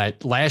there,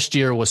 that last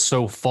year was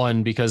so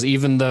fun because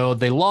even though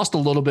they lost a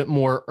little bit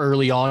more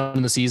early on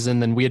in the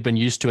season than we had been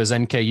used to as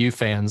NKU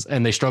fans,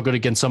 and they struggled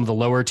against some of the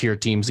lower tier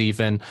teams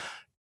even,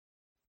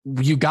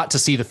 you got to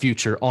see the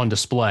future on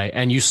display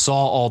and you saw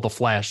all the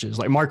flashes.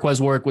 Like Marquez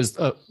Warwick was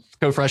a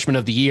co-freshman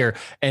of the year,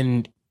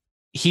 and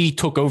he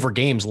took over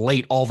games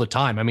late all the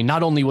time. I mean,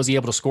 not only was he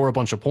able to score a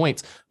bunch of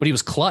points, but he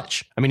was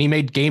clutch. I mean, he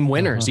made game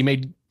winners. He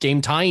made game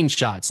tying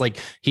shots. Like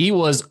he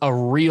was a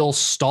real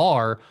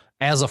star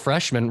as a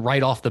freshman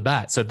right off the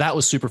bat. So that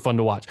was super fun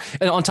to watch.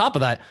 And on top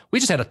of that, we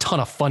just had a ton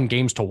of fun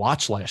games to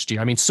watch last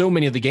year. I mean, so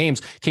many of the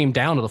games came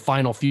down to the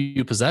final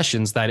few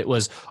possessions that it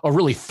was a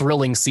really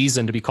thrilling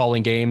season to be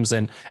calling games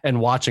and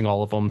watching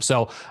all of them.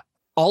 So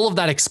all of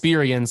that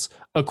experience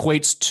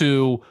equates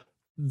to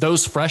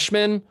those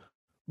freshmen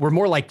were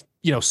more like,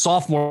 you know,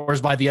 sophomores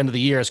by the end of the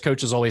year, as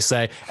coaches always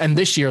say. And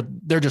this year,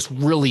 they're just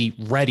really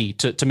ready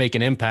to make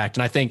an impact.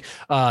 And I think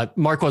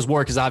Marquez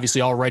Warwick is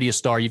obviously already a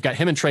star. You've got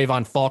him and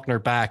Trayvon Faulkner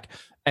back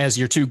as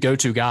your two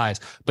go-to guys.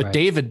 But right.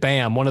 David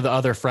Bam, one of the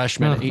other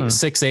freshmen, he's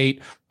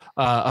 6'8",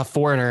 a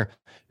foreigner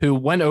who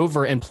went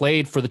over and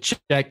played for the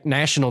Czech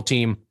national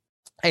team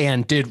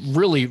and did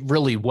really,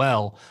 really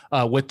well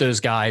with those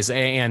guys.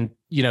 And,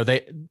 you know,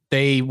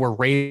 they were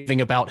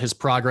raving about his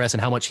progress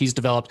and how much he's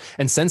developed.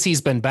 And since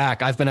he's been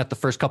back, I've been at the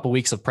first couple of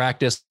weeks of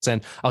practice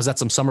and I was at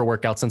some summer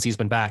workouts since he's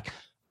been back.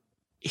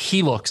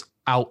 He looks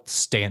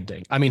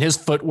outstanding. I mean, his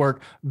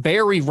footwork,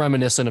 very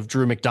reminiscent of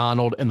Drew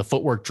McDonald and the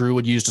footwork Drew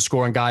would use to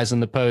score on guys in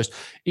the post.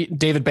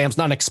 David Bam's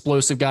not an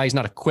explosive guy. He's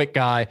not a quick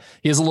guy.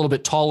 He is a little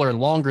bit taller and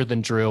longer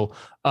than Drew,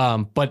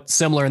 but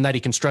similar in that he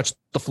can stretch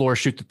the floor,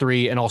 shoot the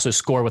three, and also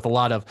score with a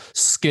lot of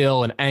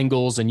skill and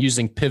angles and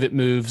using pivot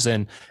moves.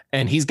 And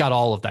he's got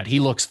all of that. He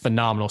looks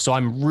phenomenal. So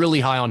I'm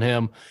really high on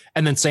him.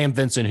 And then Sam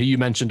Vincent, who you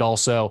mentioned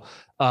also,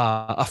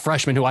 a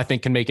freshman who I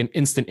think can make an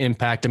instant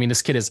impact. I mean,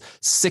 this kid is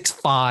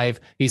 6'5",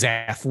 he's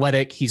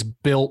athletic, he's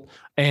built,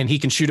 and he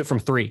can shoot it from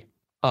three.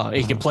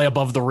 He can play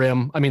above the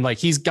rim. I mean, like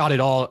he's got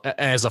it all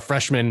as a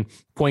freshman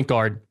point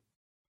guard.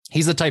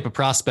 he's the type of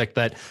prospect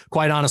that,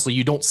 quite honestly,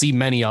 you don't see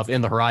many of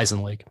in the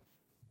Horizon League.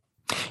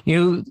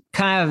 You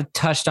kind of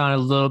touched on a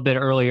little bit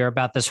earlier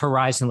about this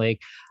Horizon League.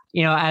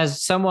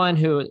 As someone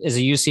who is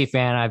a UC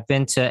fan, I've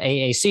been to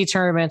AAC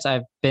tournaments.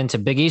 I've been to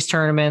Big East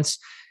tournaments.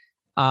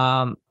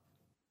 The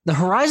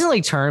Horizon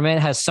League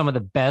tournament has some of the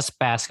best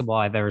basketball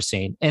I've ever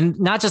seen, and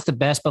not just the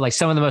best, but like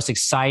some of the most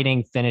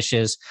exciting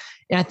finishes.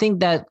 And I think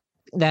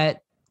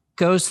that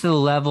goes to the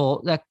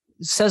level that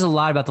says a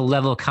lot about the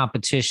level of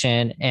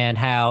competition and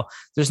how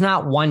there's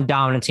not one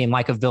dominant team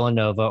like a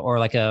Villanova or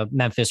like a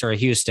Memphis or a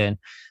Houston,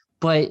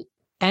 but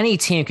any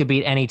team could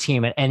beat any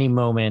team at any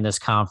moment in this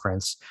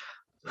conference.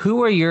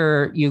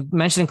 You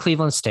mentioned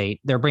Cleveland State,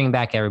 they're bringing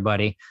back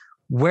everybody.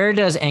 Where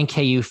does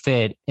NKU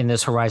fit in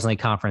this Horizon League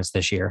conference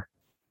this year?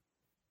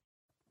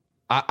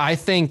 I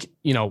think,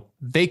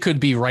 they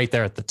could be right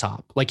there at the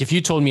top. Like if you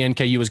told me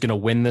NKU was going to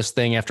win this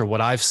thing after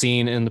what I've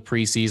seen in the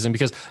preseason,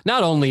 because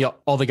not only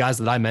all the guys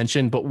that I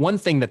mentioned, but one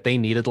thing that they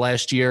needed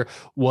last year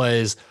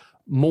was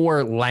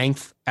more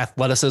length,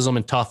 athleticism,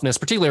 and toughness,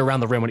 particularly around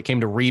the rim when it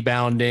came to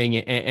rebounding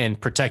and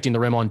protecting the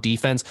rim on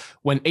defense.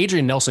 When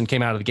Adrian Nelson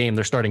came out of the game,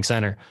 their starting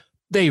center,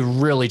 they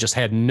really just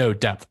had no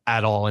depth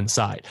at all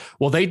inside.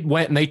 Well, they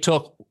went and they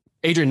took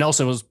Adrian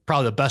Nelson was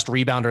probably the best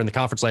rebounder in the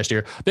conference last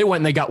year. They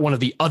went and they got one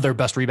of the other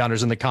best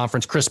rebounders in the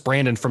conference, Chris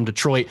Brandon from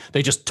Detroit.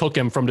 They just took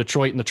him from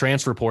Detroit in the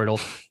transfer portal.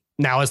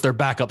 Now as their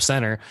backup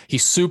center,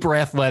 he's super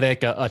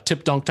athletic, a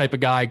tip dunk type of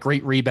guy,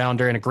 great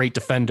rebounder and a great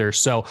defender.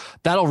 So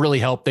that'll really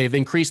help. They've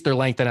increased their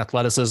length and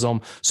athleticism.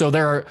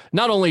 So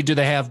not only do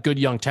they have good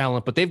young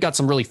talent, but they've got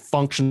some really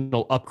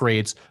functional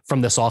upgrades from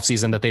this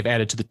offseason that they've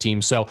added to the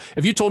team. So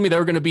if you told me they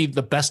were going to be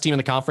the best team in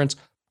the conference,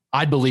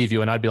 I'd believe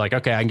you. And I'd be like,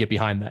 okay, I can get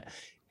behind that.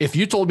 If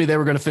you told me they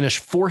were going to finish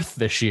fourth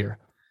this year,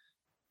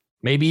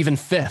 maybe even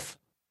fifth,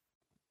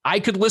 I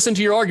could listen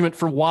to your argument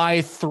for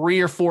why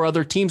 3 or 4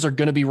 other teams are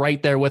going to be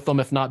right there with them,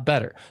 if not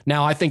better.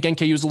 Now, I think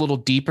NKU is a little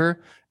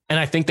deeper, and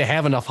I think they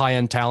have enough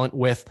high-end talent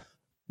with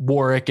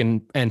Warwick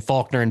and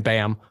Faulkner and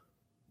Bam.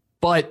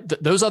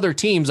 But those other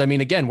teams, I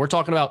mean, again, we're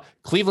talking about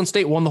Cleveland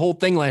State won the whole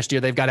thing last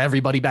year. They've got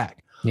everybody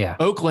back. Yeah.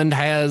 Oakland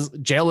has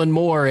Jalen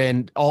Moore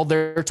and all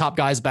their top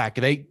guys back.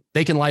 They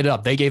can light it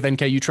up. They gave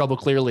NKU trouble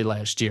clearly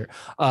last year.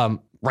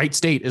 Wright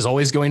State is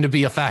always going to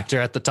be a factor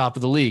at the top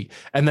of the league.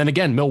 And then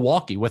again,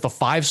 Milwaukee with a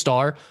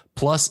 5-star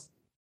plus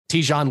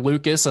Tijon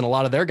Lucas and a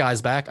lot of their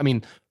guys back. I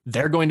mean,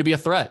 they're going to be a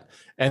threat.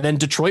 And then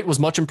Detroit was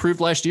much improved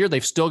last year.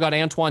 They've still got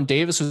Antoine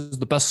Davis, who's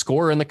the best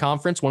scorer in the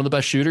conference, one of the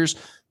best shooters.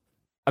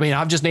 I mean,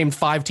 I've just named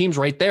 5 teams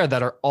right there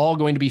that are all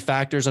going to be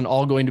factors and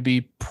all going to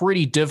be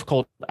pretty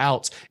difficult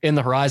outs in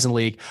the Horizon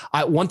League.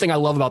 One thing I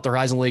love about the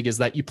Horizon League is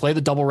that you play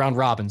the double round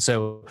robin.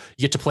 So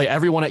you get to play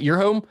everyone at your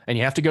home and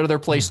you have to go to their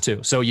place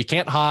too. So you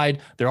can't hide.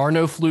 There are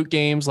no fluke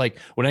games. Like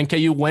when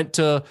NKU went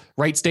to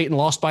Wright State and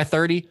lost by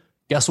 30,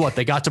 guess what?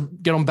 They got to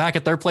get them back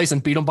at their place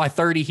and beat them by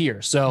 30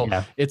 here. So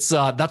it's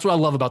that's what I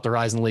love about the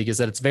Horizon League is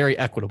that it's very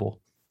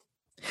equitable.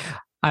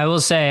 I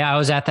will say I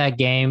was at that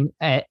game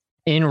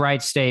in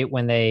Wright State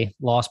when they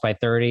lost by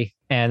 30.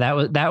 And that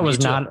was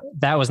not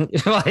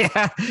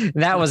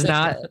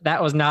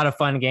a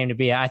fun game to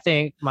be at. I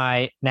think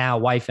my now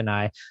wife and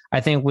I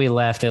think we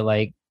left at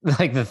like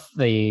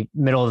the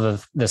middle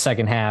of the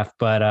second half.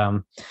 But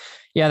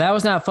that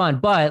was not fun.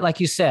 But like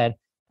you said,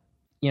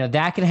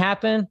 that can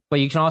happen, but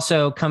you can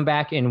also come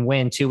back and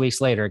win 2 weeks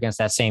later against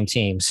that same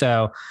team.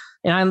 So,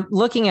 and I'm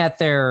looking at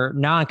their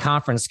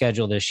non-conference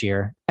schedule this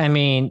year. I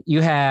mean,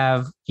 you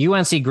have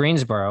UNC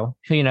Greensboro,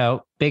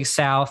 who, Big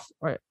South.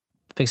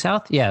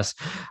 Yes.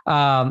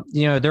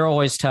 They're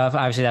always tough.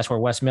 Obviously that's where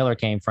Wes Miller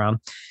came from.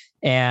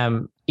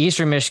 And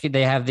Eastern Michigan,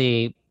 they have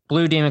the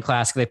Blue Demon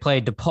Classic. They play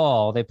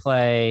DePaul. They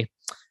play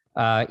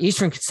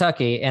Eastern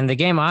Kentucky. And the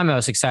game I'm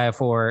most excited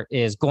for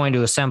is going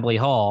to Assembly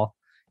Hall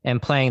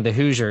and playing the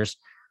Hoosiers.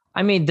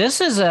 I mean,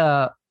 this is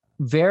a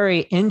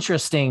very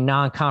interesting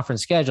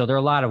non-conference schedule. There are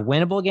a lot of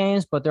winnable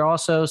games, but there are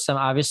also some,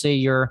 obviously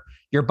your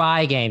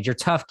bye games, your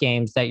tough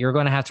games that you're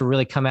going to have to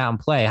really come out and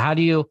play. How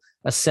do you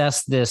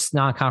assess this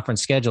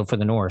non-conference schedule for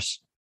the Norse?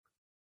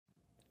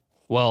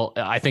 Well,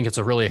 I think it's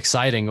a really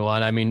exciting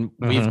one. I mean,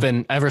 we've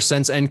been, ever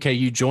since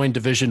NKU joined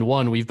Division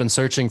I, we've been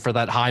searching for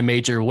that high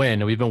major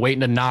win. We've been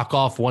waiting to knock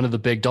off one of the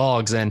big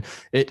dogs, and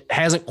it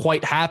hasn't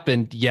quite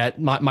happened yet.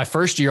 My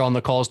first year on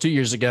the calls 2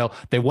 years ago,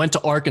 they went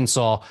to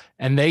Arkansas,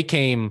 and they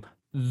came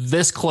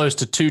this close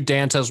to 2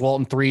 Dantes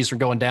Walton threes from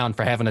going down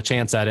for having a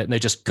chance at it, and they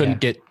just couldn't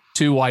get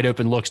 2 wide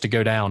open looks to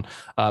go down.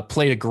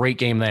 Played a great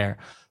game there.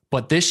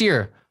 But this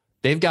year,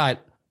 they've got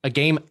a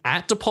game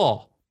at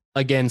DePaul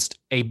against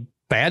a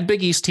bad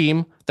Big East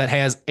team that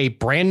has a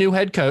brand new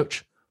head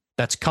coach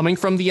that's coming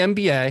from the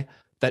NBA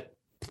that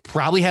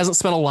probably hasn't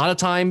spent a lot of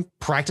time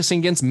practicing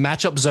against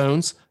matchup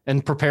zones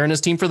and preparing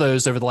his team for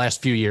those over the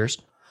last few years.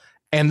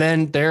 And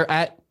then they're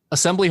at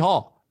Assembly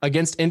Hall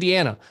against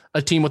Indiana,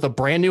 a team with a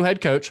brand new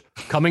head coach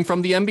coming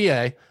from the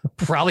NBA,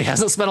 probably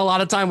hasn't spent a lot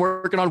of time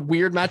working on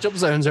weird matchup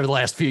zones over the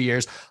last few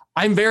years.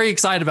 I'm very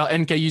excited about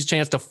NKU's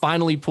chance to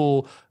finally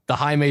pull the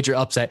high major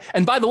upset.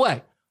 And by the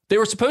way, they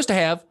were supposed to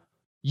have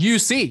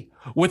UC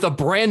with a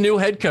brand new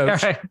head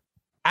coach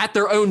at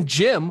their own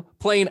gym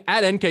playing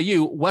at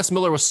NKU. Wes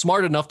Miller was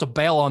smart enough to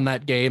bail on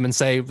that game and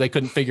say they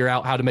couldn't figure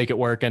out how to make it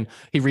work, and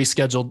he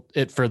rescheduled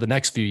it for the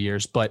next few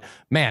years. But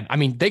man, I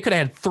mean, they could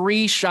have had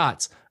 3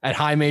 shots at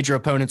high major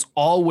opponents,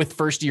 all with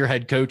first-year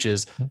head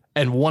coaches,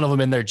 and one of them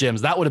in their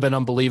gyms. That would have been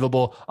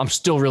unbelievable. I'm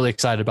still really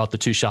excited about the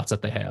 2 shots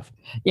that they have.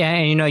 Yeah,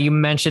 and you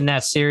mentioned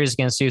that series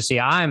against UC.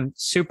 I'm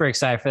super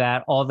excited for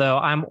that, although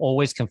I'm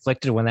always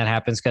conflicted when that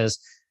happens because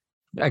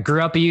I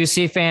grew up a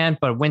UC fan,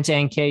 but went to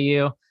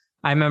NKU.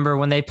 I remember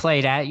when they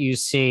played at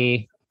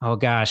UC, oh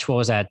gosh, what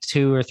was that,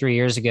 2 or 3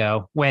 years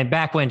ago?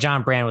 Back when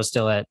John Brand was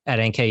still at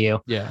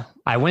NKU. Yeah.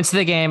 I went to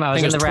the game. I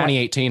was in the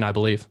 2018, I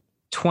believe.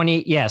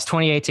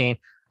 2018.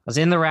 I was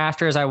in the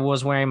rafters. I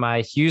was wearing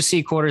my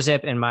UC quarter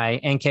zip and my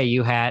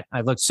NKU hat.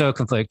 I looked so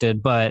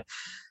conflicted, but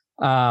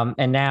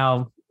and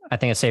now I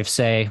think it's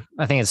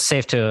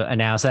safe to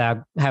announce that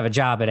I have a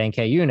job at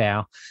NKU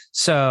now.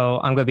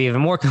 So I'm going to be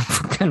even more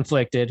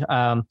conflicted.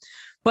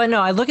 But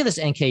no, I look at this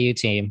NKU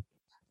team,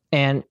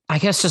 and I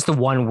guess just the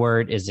one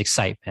word is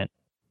excitement.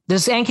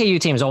 This NKU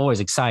team is always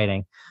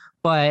exciting,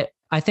 but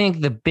I think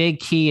the big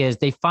key is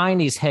they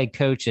find these head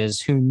coaches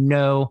who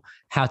know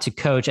how to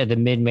coach at the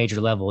mid-major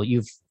level.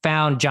 You've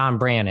found John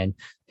Brannon,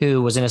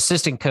 who was an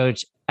assistant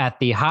coach at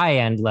the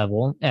high-end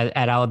level at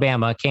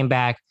Alabama, came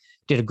back,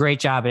 did a great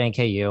job at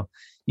NKU.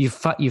 You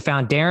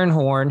found Darren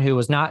Horn, who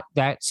was not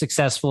that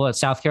successful at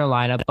South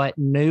Carolina, but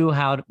knows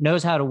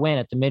how to win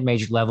at the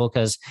mid-major level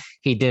because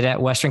he did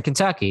at Western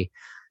Kentucky.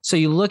 So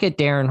you look at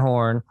Darren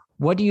Horn.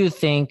 What do you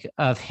think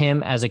of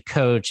him as a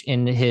coach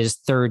in his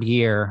 3rd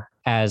year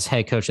as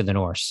head coach of the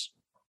Norse?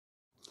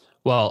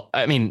 Well,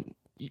 I mean,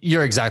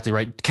 you're exactly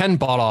right. Ken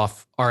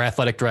Botoff, our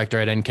athletic director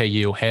at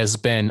NKU, has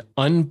been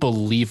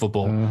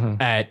unbelievable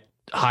at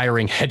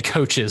hiring head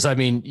coaches. I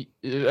mean,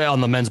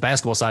 on the men's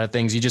basketball side of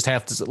things, you just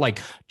have to, like,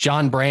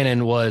 John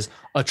Brannon was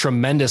a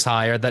tremendous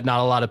hire that not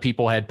a lot of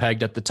people had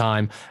pegged at the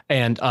time.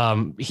 And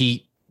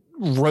he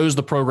rose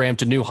the program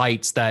to new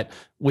heights that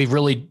we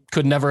really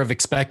could never have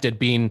expected,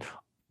 being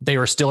they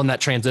were still in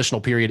that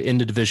transitional period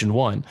into Division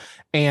I.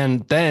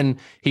 And then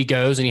he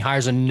goes and he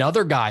hires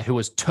another guy who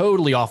was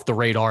totally off the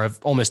radar of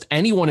almost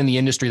anyone in the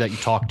industry that you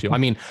talk to. I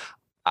mean,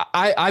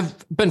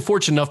 I've been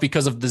fortunate enough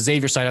because of the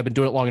Xavier side. I've been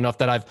doing it long enough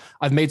that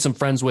I've made some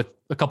friends with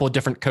a couple of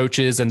different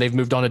coaches, and they've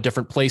moved on to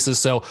different places.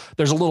 So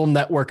there's a little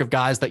network of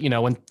guys that,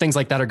 when things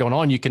like that are going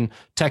on, you can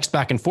text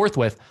back and forth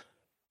with.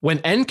 When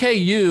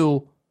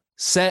NKU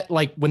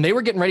when they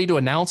were getting ready to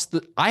announce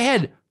that, I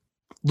had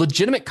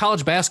legitimate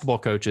college basketball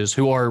coaches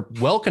who are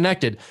well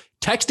connected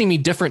texting me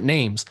different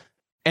names,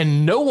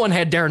 and no one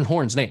had Darren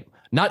Horn's name.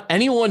 Not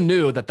anyone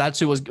knew that that's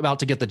who was about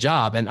to get the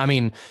job. And I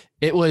mean,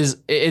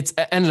 it's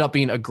ended up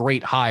being a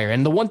great hire.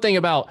 And the one thing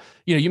about,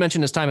 you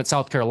mentioned his time at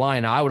South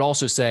Carolina, I would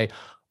also say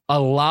a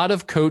lot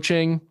of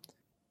coaching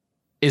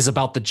is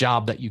about the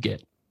job that you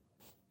get.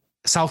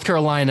 South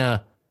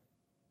Carolina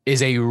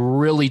is a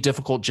really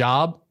difficult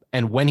job.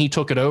 And when he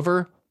took it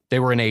over, they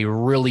were in a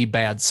really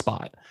bad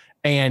spot.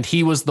 And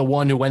he was the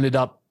one who ended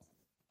up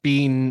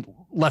being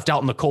left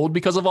out in the cold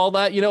because of all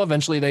that.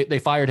 Eventually they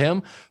fired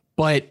him.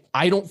 But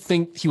I don't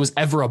think he was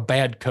ever a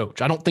bad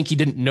coach. I don't think he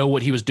didn't know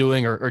what he was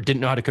doing or didn't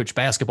know how to coach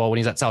basketball when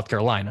he's at South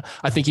Carolina.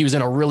 I think he was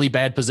in a really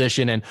bad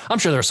position, and I'm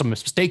sure there are some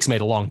mistakes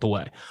made along the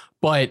way.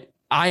 But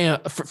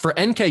for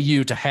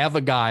NKU to have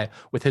a guy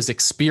with his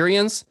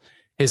experience,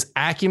 his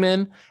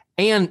acumen,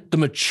 and the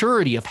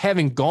maturity of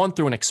having gone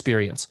through an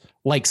experience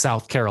like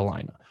South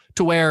Carolina,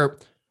 to where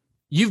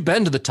you've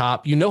been to the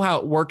top, you know how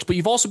it works, but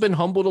you've also been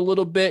humbled a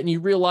little bit, and you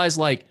realize,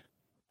 like,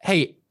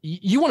 hey,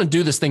 you want to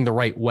do this thing the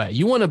right way.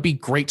 You want to be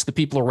great to the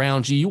people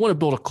around you. You want to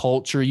build a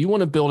culture. You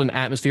want to build an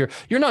atmosphere.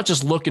 You're not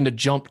just looking to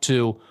jump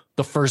to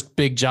the first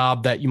big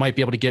job that you might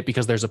be able to get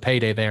because there's a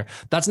payday there.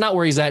 That's not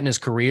where he's at in his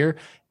career.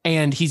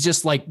 And he's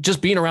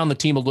just being around the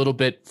team a little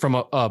bit from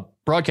a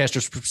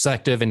broadcaster's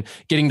perspective and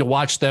getting to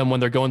watch them when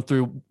they're going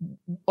through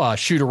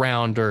shoot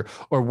around or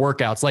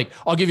workouts. Like,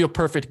 I'll give you a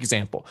perfect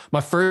example.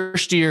 My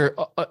first year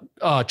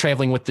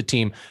traveling with the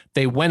team,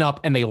 they went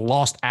up and they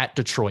lost at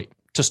Detroit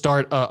to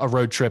start a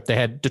road trip. They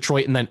had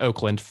Detroit and then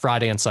Oakland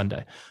Friday and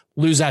Sunday.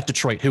 Lose at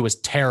Detroit, who was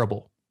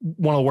terrible.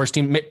 One of the worst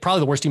team, probably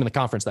the worst team in the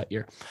conference that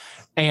year.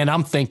 And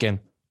I'm thinking,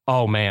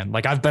 oh man,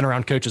 like, I've been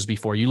around coaches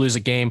before. You lose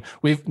a game,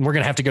 we're going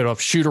to have to go to a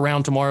shoot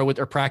around tomorrow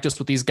or practice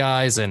with these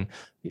guys. And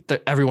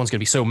everyone's going to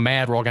be so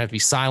mad. We're all going to have to be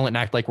silent and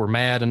act like we're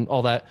mad and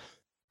all that.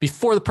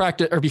 Before the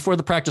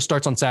practice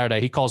starts on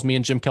Saturday, he calls me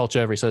and Jim Kelch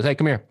over. He says, hey,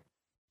 come here.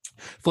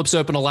 Flips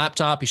open a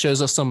laptop. He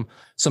shows us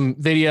some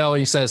video. And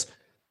he says,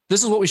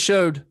 this is what we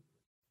showed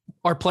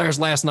our players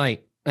last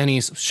night. And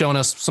he's showing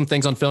us some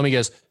things on film. He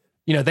goes,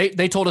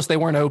 they told us they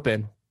weren't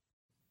open,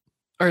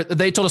 or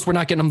they told us we're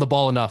not getting them the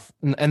ball enough,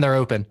 and they're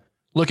open.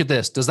 Look at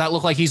this. Does that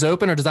look like he's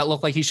open, or does that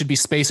look like he should be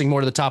spacing more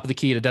to the top of the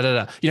key to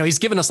da-da-da? He's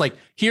given us, like,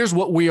 here's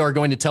what we are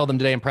going to tell them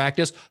today in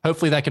practice.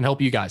 Hopefully that can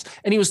help you guys.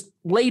 And he was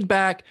laid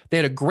back. They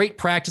had a great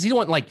practice. He didn't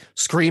want, like,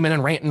 screaming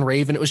and ranting and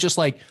raving. It was just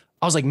like,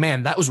 I was like,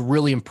 man, that was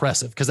really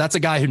impressive, because that's a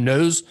guy who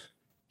knows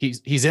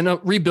he's in a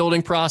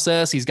rebuilding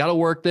process. He's got to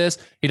work this.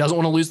 He doesn't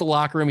want to lose the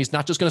locker room. He's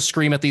not just going to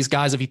scream at these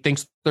guys if he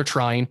thinks they're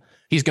trying.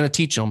 He's going to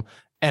teach them.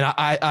 And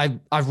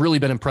I've really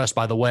been impressed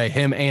by the way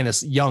him and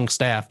his young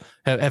staff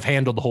have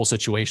handled the whole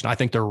situation. I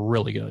think they're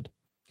really good.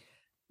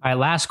 All right,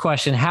 last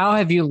question. How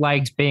have you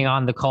liked being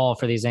on the call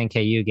for these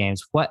NKU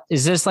games? What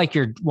is this like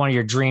one of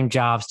your dream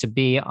jobs to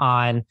be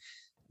on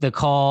the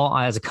call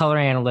as a color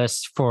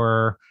analyst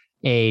for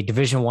a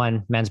Division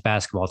I men's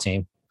basketball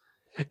team?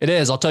 It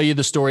is. I'll tell you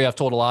the story I've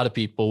told a lot of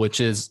people,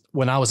 which is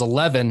when I was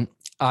 11,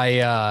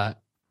 I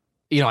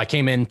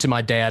came into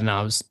my dad and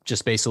I was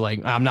just basically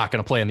like, I'm not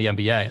going to play in the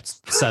NBA.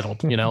 It's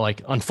settled,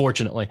 like,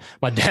 unfortunately.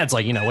 My dad's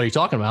like, what are you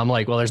talking about? I'm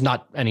like, well, there's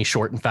not any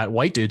short and fat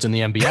white dudes in the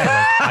NBA.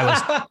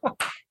 Like,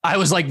 I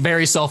was like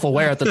very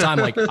self-aware at the time.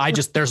 Like,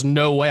 there's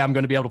no way I'm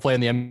going to be able to play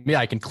in the NBA.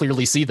 I can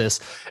clearly see this.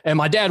 And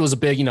my dad was a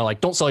big, like,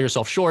 don't sell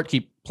yourself short,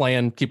 keep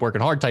playing, keep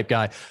working hard type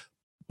guy.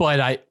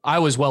 But I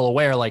was well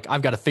aware, like,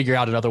 I've got to figure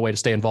out another way to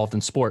stay involved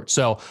in sports.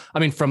 So, I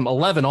mean, from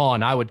 11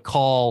 on, I would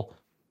call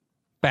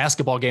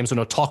basketball games on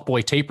a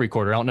Talkboy tape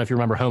recorder. I don't know if you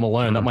remember Home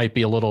Alone. That might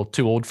be a little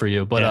too old for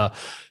you, but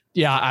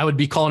I would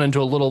be calling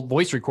into a little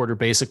voice recorder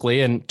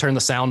basically and turn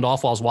the sound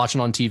off while I was watching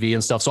on TV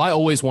and stuff. So I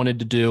always wanted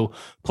to do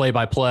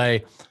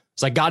play-by-play.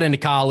 So I got into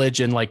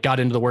college and like got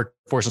into the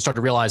workforce and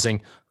started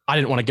realizing I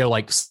didn't want to go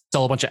like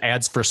sell a bunch of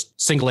ads for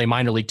single A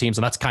minor league teams.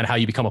 And that's kind of how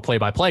you become a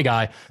play-by-play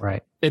guy.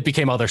 Right. It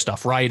became other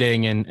stuff,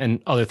 writing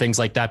and other things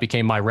like that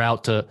became my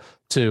route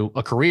to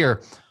a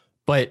career.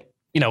 But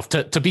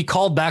to be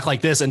called back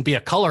like this and be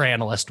a color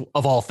analyst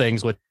of all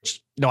things,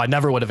 which, I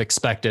never would have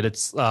expected.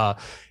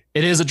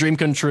 It is a dream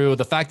come true.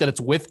 The fact that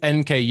it's with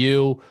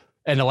NKU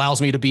and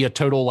allows me to be a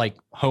total like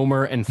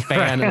homer and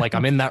fan and like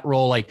I'm in that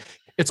role, like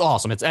it's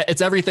awesome.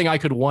 It's everything I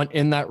could want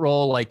in that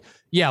role. Like,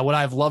 yeah, would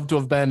I have loved to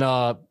have been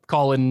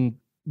calling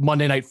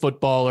Monday Night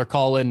Football or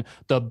calling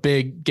the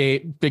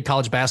big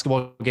college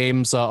basketball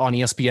games on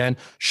ESPN?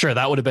 Sure,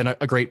 that would have been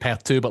a great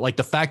path too. But like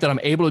the fact that I'm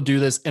able to do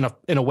this in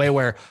a way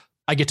where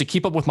I get to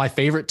keep up with my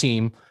favorite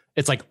team.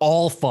 It's like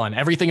all fun.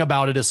 Everything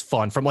about it is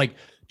fun, from like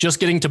just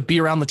getting to be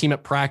around the team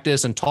at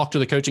practice and talk to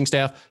the coaching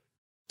staff.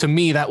 To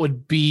me, that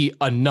would be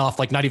enough,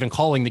 like not even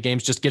calling the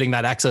games, just getting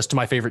that access to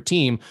my favorite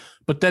team.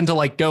 But then to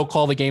like go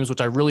call the games,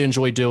 which I really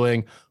enjoy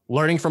doing,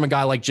 learning from a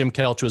guy like Jim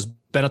Kelch, who has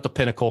been at the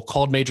pinnacle,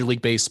 called Major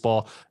League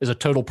Baseball, is a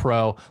total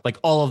pro, like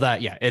all of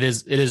that. Yeah, it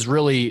is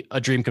really a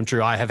dream come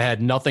true. I have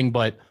had nothing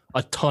but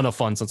a ton of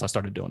fun since I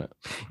started doing it.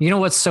 You know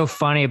what's so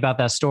funny about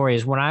that story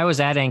is when I was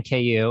at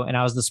NKU and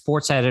I was the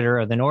sports editor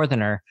of the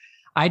Northerner,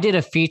 I did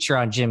a feature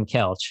on Jim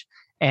Kelch,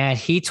 and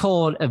he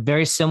told a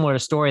very similar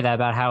story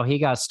about how he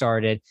got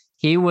started.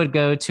 He would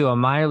go to a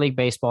minor league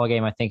baseball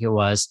game, I think it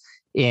was,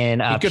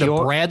 in he could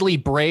have Bradley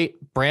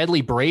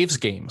Braves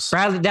games.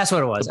 That's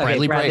what it was.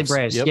 Bradley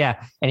Braves. Yep.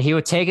 Yeah. And he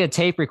would take a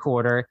tape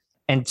recorder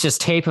and just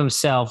tape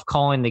himself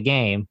calling the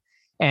game.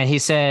 And he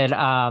said,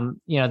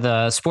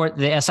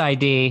 the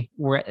SID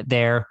were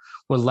there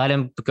would let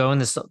him go in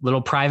this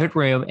little private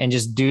room and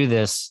just do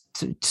this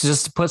to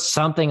just put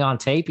something on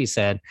tape, he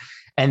said.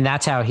 And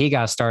that's how he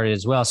got started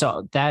as well.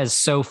 So that is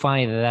so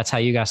funny that's how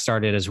you got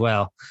started as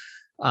well.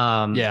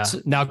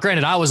 Now,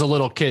 granted, I was a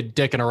little kid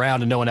dicking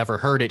around and no one ever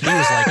heard it. He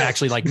was like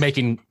actually like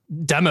making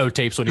demo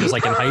tapes when he was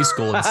like in high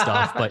school and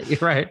stuff.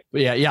 But right.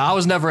 Yeah. I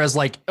was never as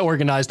like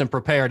organized and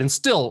prepared, and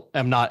still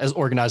am not as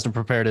organized and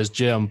prepared as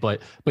Jim.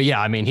 But yeah,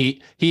 I mean,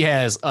 he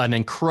has an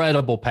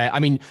incredible path. I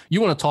mean,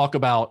 you want to talk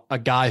about a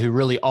guy who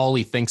really all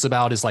he thinks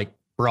about is like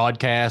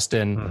broadcast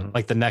and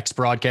like the next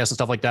broadcast and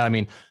stuff like that. I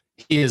mean,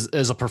 he is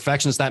a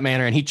perfectionist that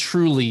manner, and he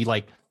truly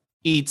like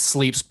eats,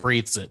 sleeps,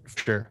 breathes it for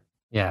sure.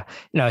 Yeah.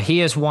 He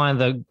is one of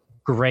the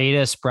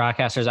greatest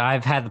broadcasters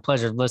I've had the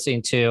pleasure of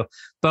listening to,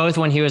 both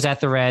when he was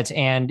at the Reds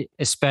and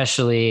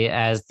especially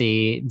as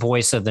the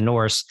voice of the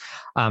Norse.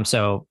 I'm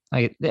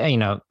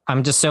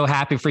just so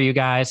happy for you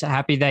guys.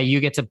 Happy that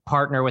you get to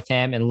partner with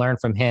him and learn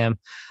from him.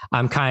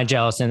 I'm kind of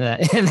jealous in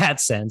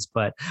that sense.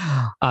 But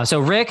so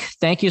Rick,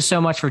 thank you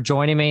so much for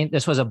joining me.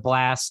 This was a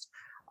blast.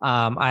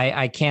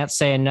 I can't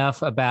say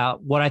enough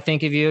about what I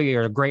think of you.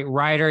 You're a great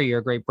writer. You're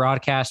a great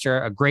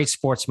broadcaster, a great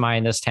sports mind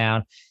in this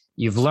town.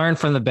 You've learned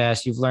from the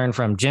best. You've learned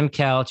from Jim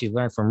Kelch. You've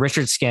learned from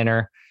Richard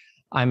Skinner.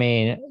 I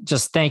mean,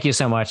 just thank you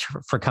so much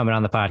for coming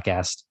on the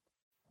podcast.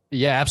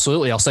 Yeah,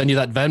 absolutely. I'll send you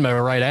that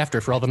Venmo right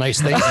after for all the nice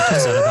things you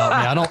just said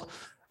about me.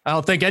 I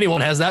don't think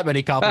anyone has that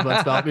many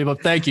compliments about me,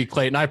 but thank you,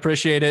 Clayton. I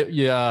appreciate it.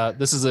 Yeah,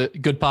 this is a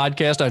good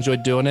podcast. I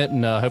enjoyed doing it,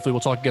 and hopefully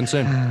we'll talk again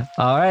soon.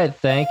 All right.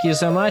 Thank you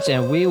so much.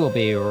 And we will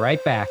be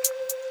right back.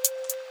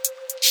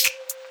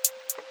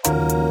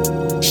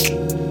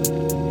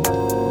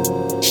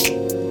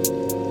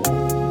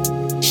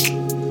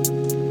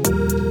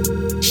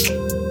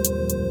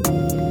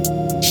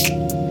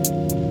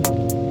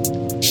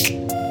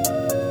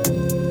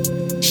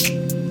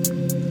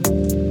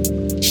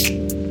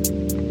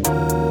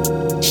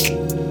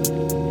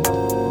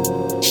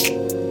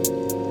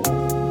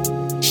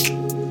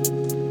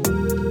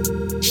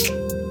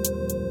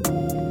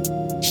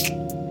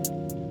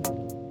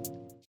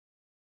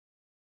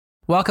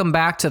 Welcome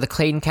back to the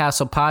Clayton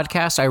Castle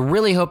podcast. I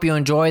really hope you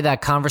enjoy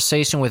that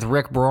conversation with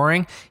Rick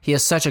Broering. He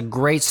has such a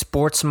great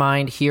sports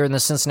mind here in the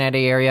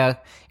Cincinnati area,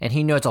 and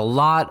he knows a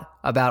lot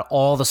about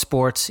all the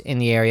sports in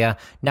the area,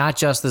 not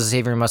just the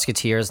Xavier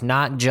Musketeers,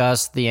 not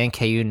just the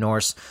NKU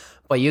Norse,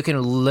 but you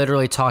can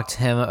literally talk to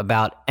him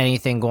about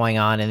anything going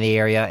on in the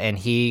area, and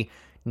he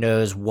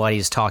knows what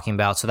he's talking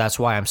about. So that's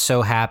why I'm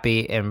so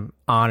happy and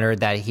honored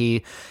that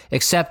he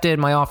accepted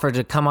my offer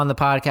to come on the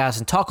podcast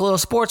and talk a little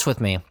sports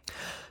with me.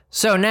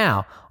 So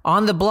now,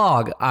 on the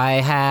blog, I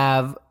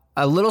have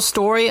a little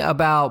story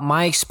about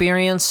my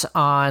experience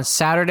on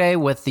Saturday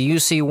with the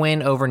UC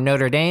win over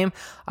Notre Dame.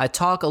 I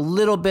talk a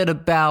little bit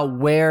about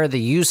where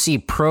the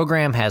UC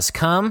program has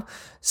come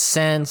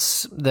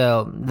since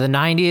the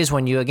 90s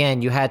when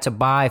you had to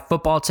buy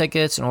football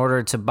tickets in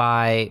order to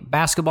buy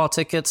basketball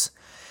tickets.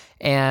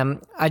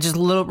 And I just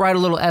write a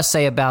little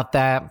essay about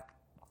that.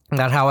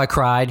 About how I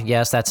cried.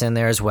 Yes, that's in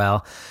there as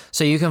well.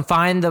 So you can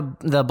find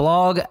the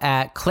blog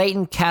at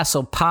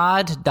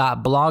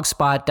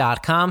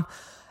claytoncastlepod.blogspot.com.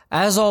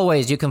 As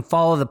always, you can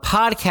follow the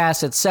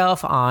podcast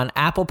itself on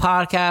Apple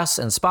Podcasts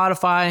and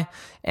Spotify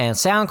and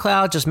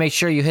SoundCloud. Just make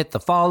sure you hit the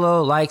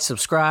follow, like,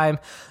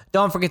 subscribe.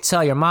 Don't forget to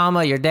tell your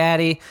mama, your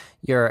daddy,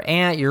 your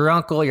aunt, your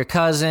uncle, your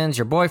cousins,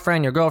 your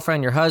boyfriend, your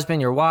girlfriend, your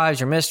husband, your wives,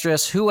 your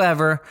mistress,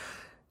 whoever.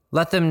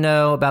 Let them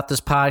know about this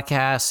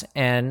podcast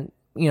and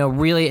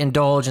really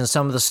indulge in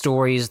some of the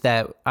stories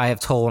that I have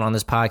told on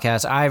this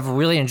podcast. I've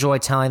really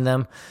enjoyed telling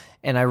them,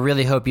 and I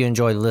really hope you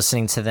enjoyed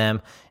listening to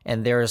them.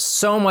 And there's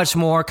so much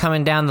more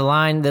coming down the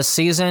line this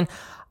season.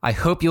 I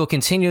hope you'll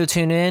continue to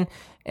tune in,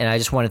 and I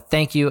just want to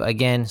thank you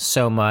again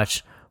so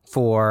much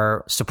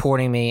for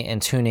supporting me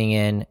and tuning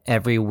in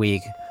every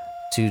week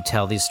to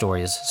tell these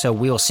stories. So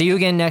we will see you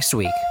again next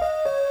week.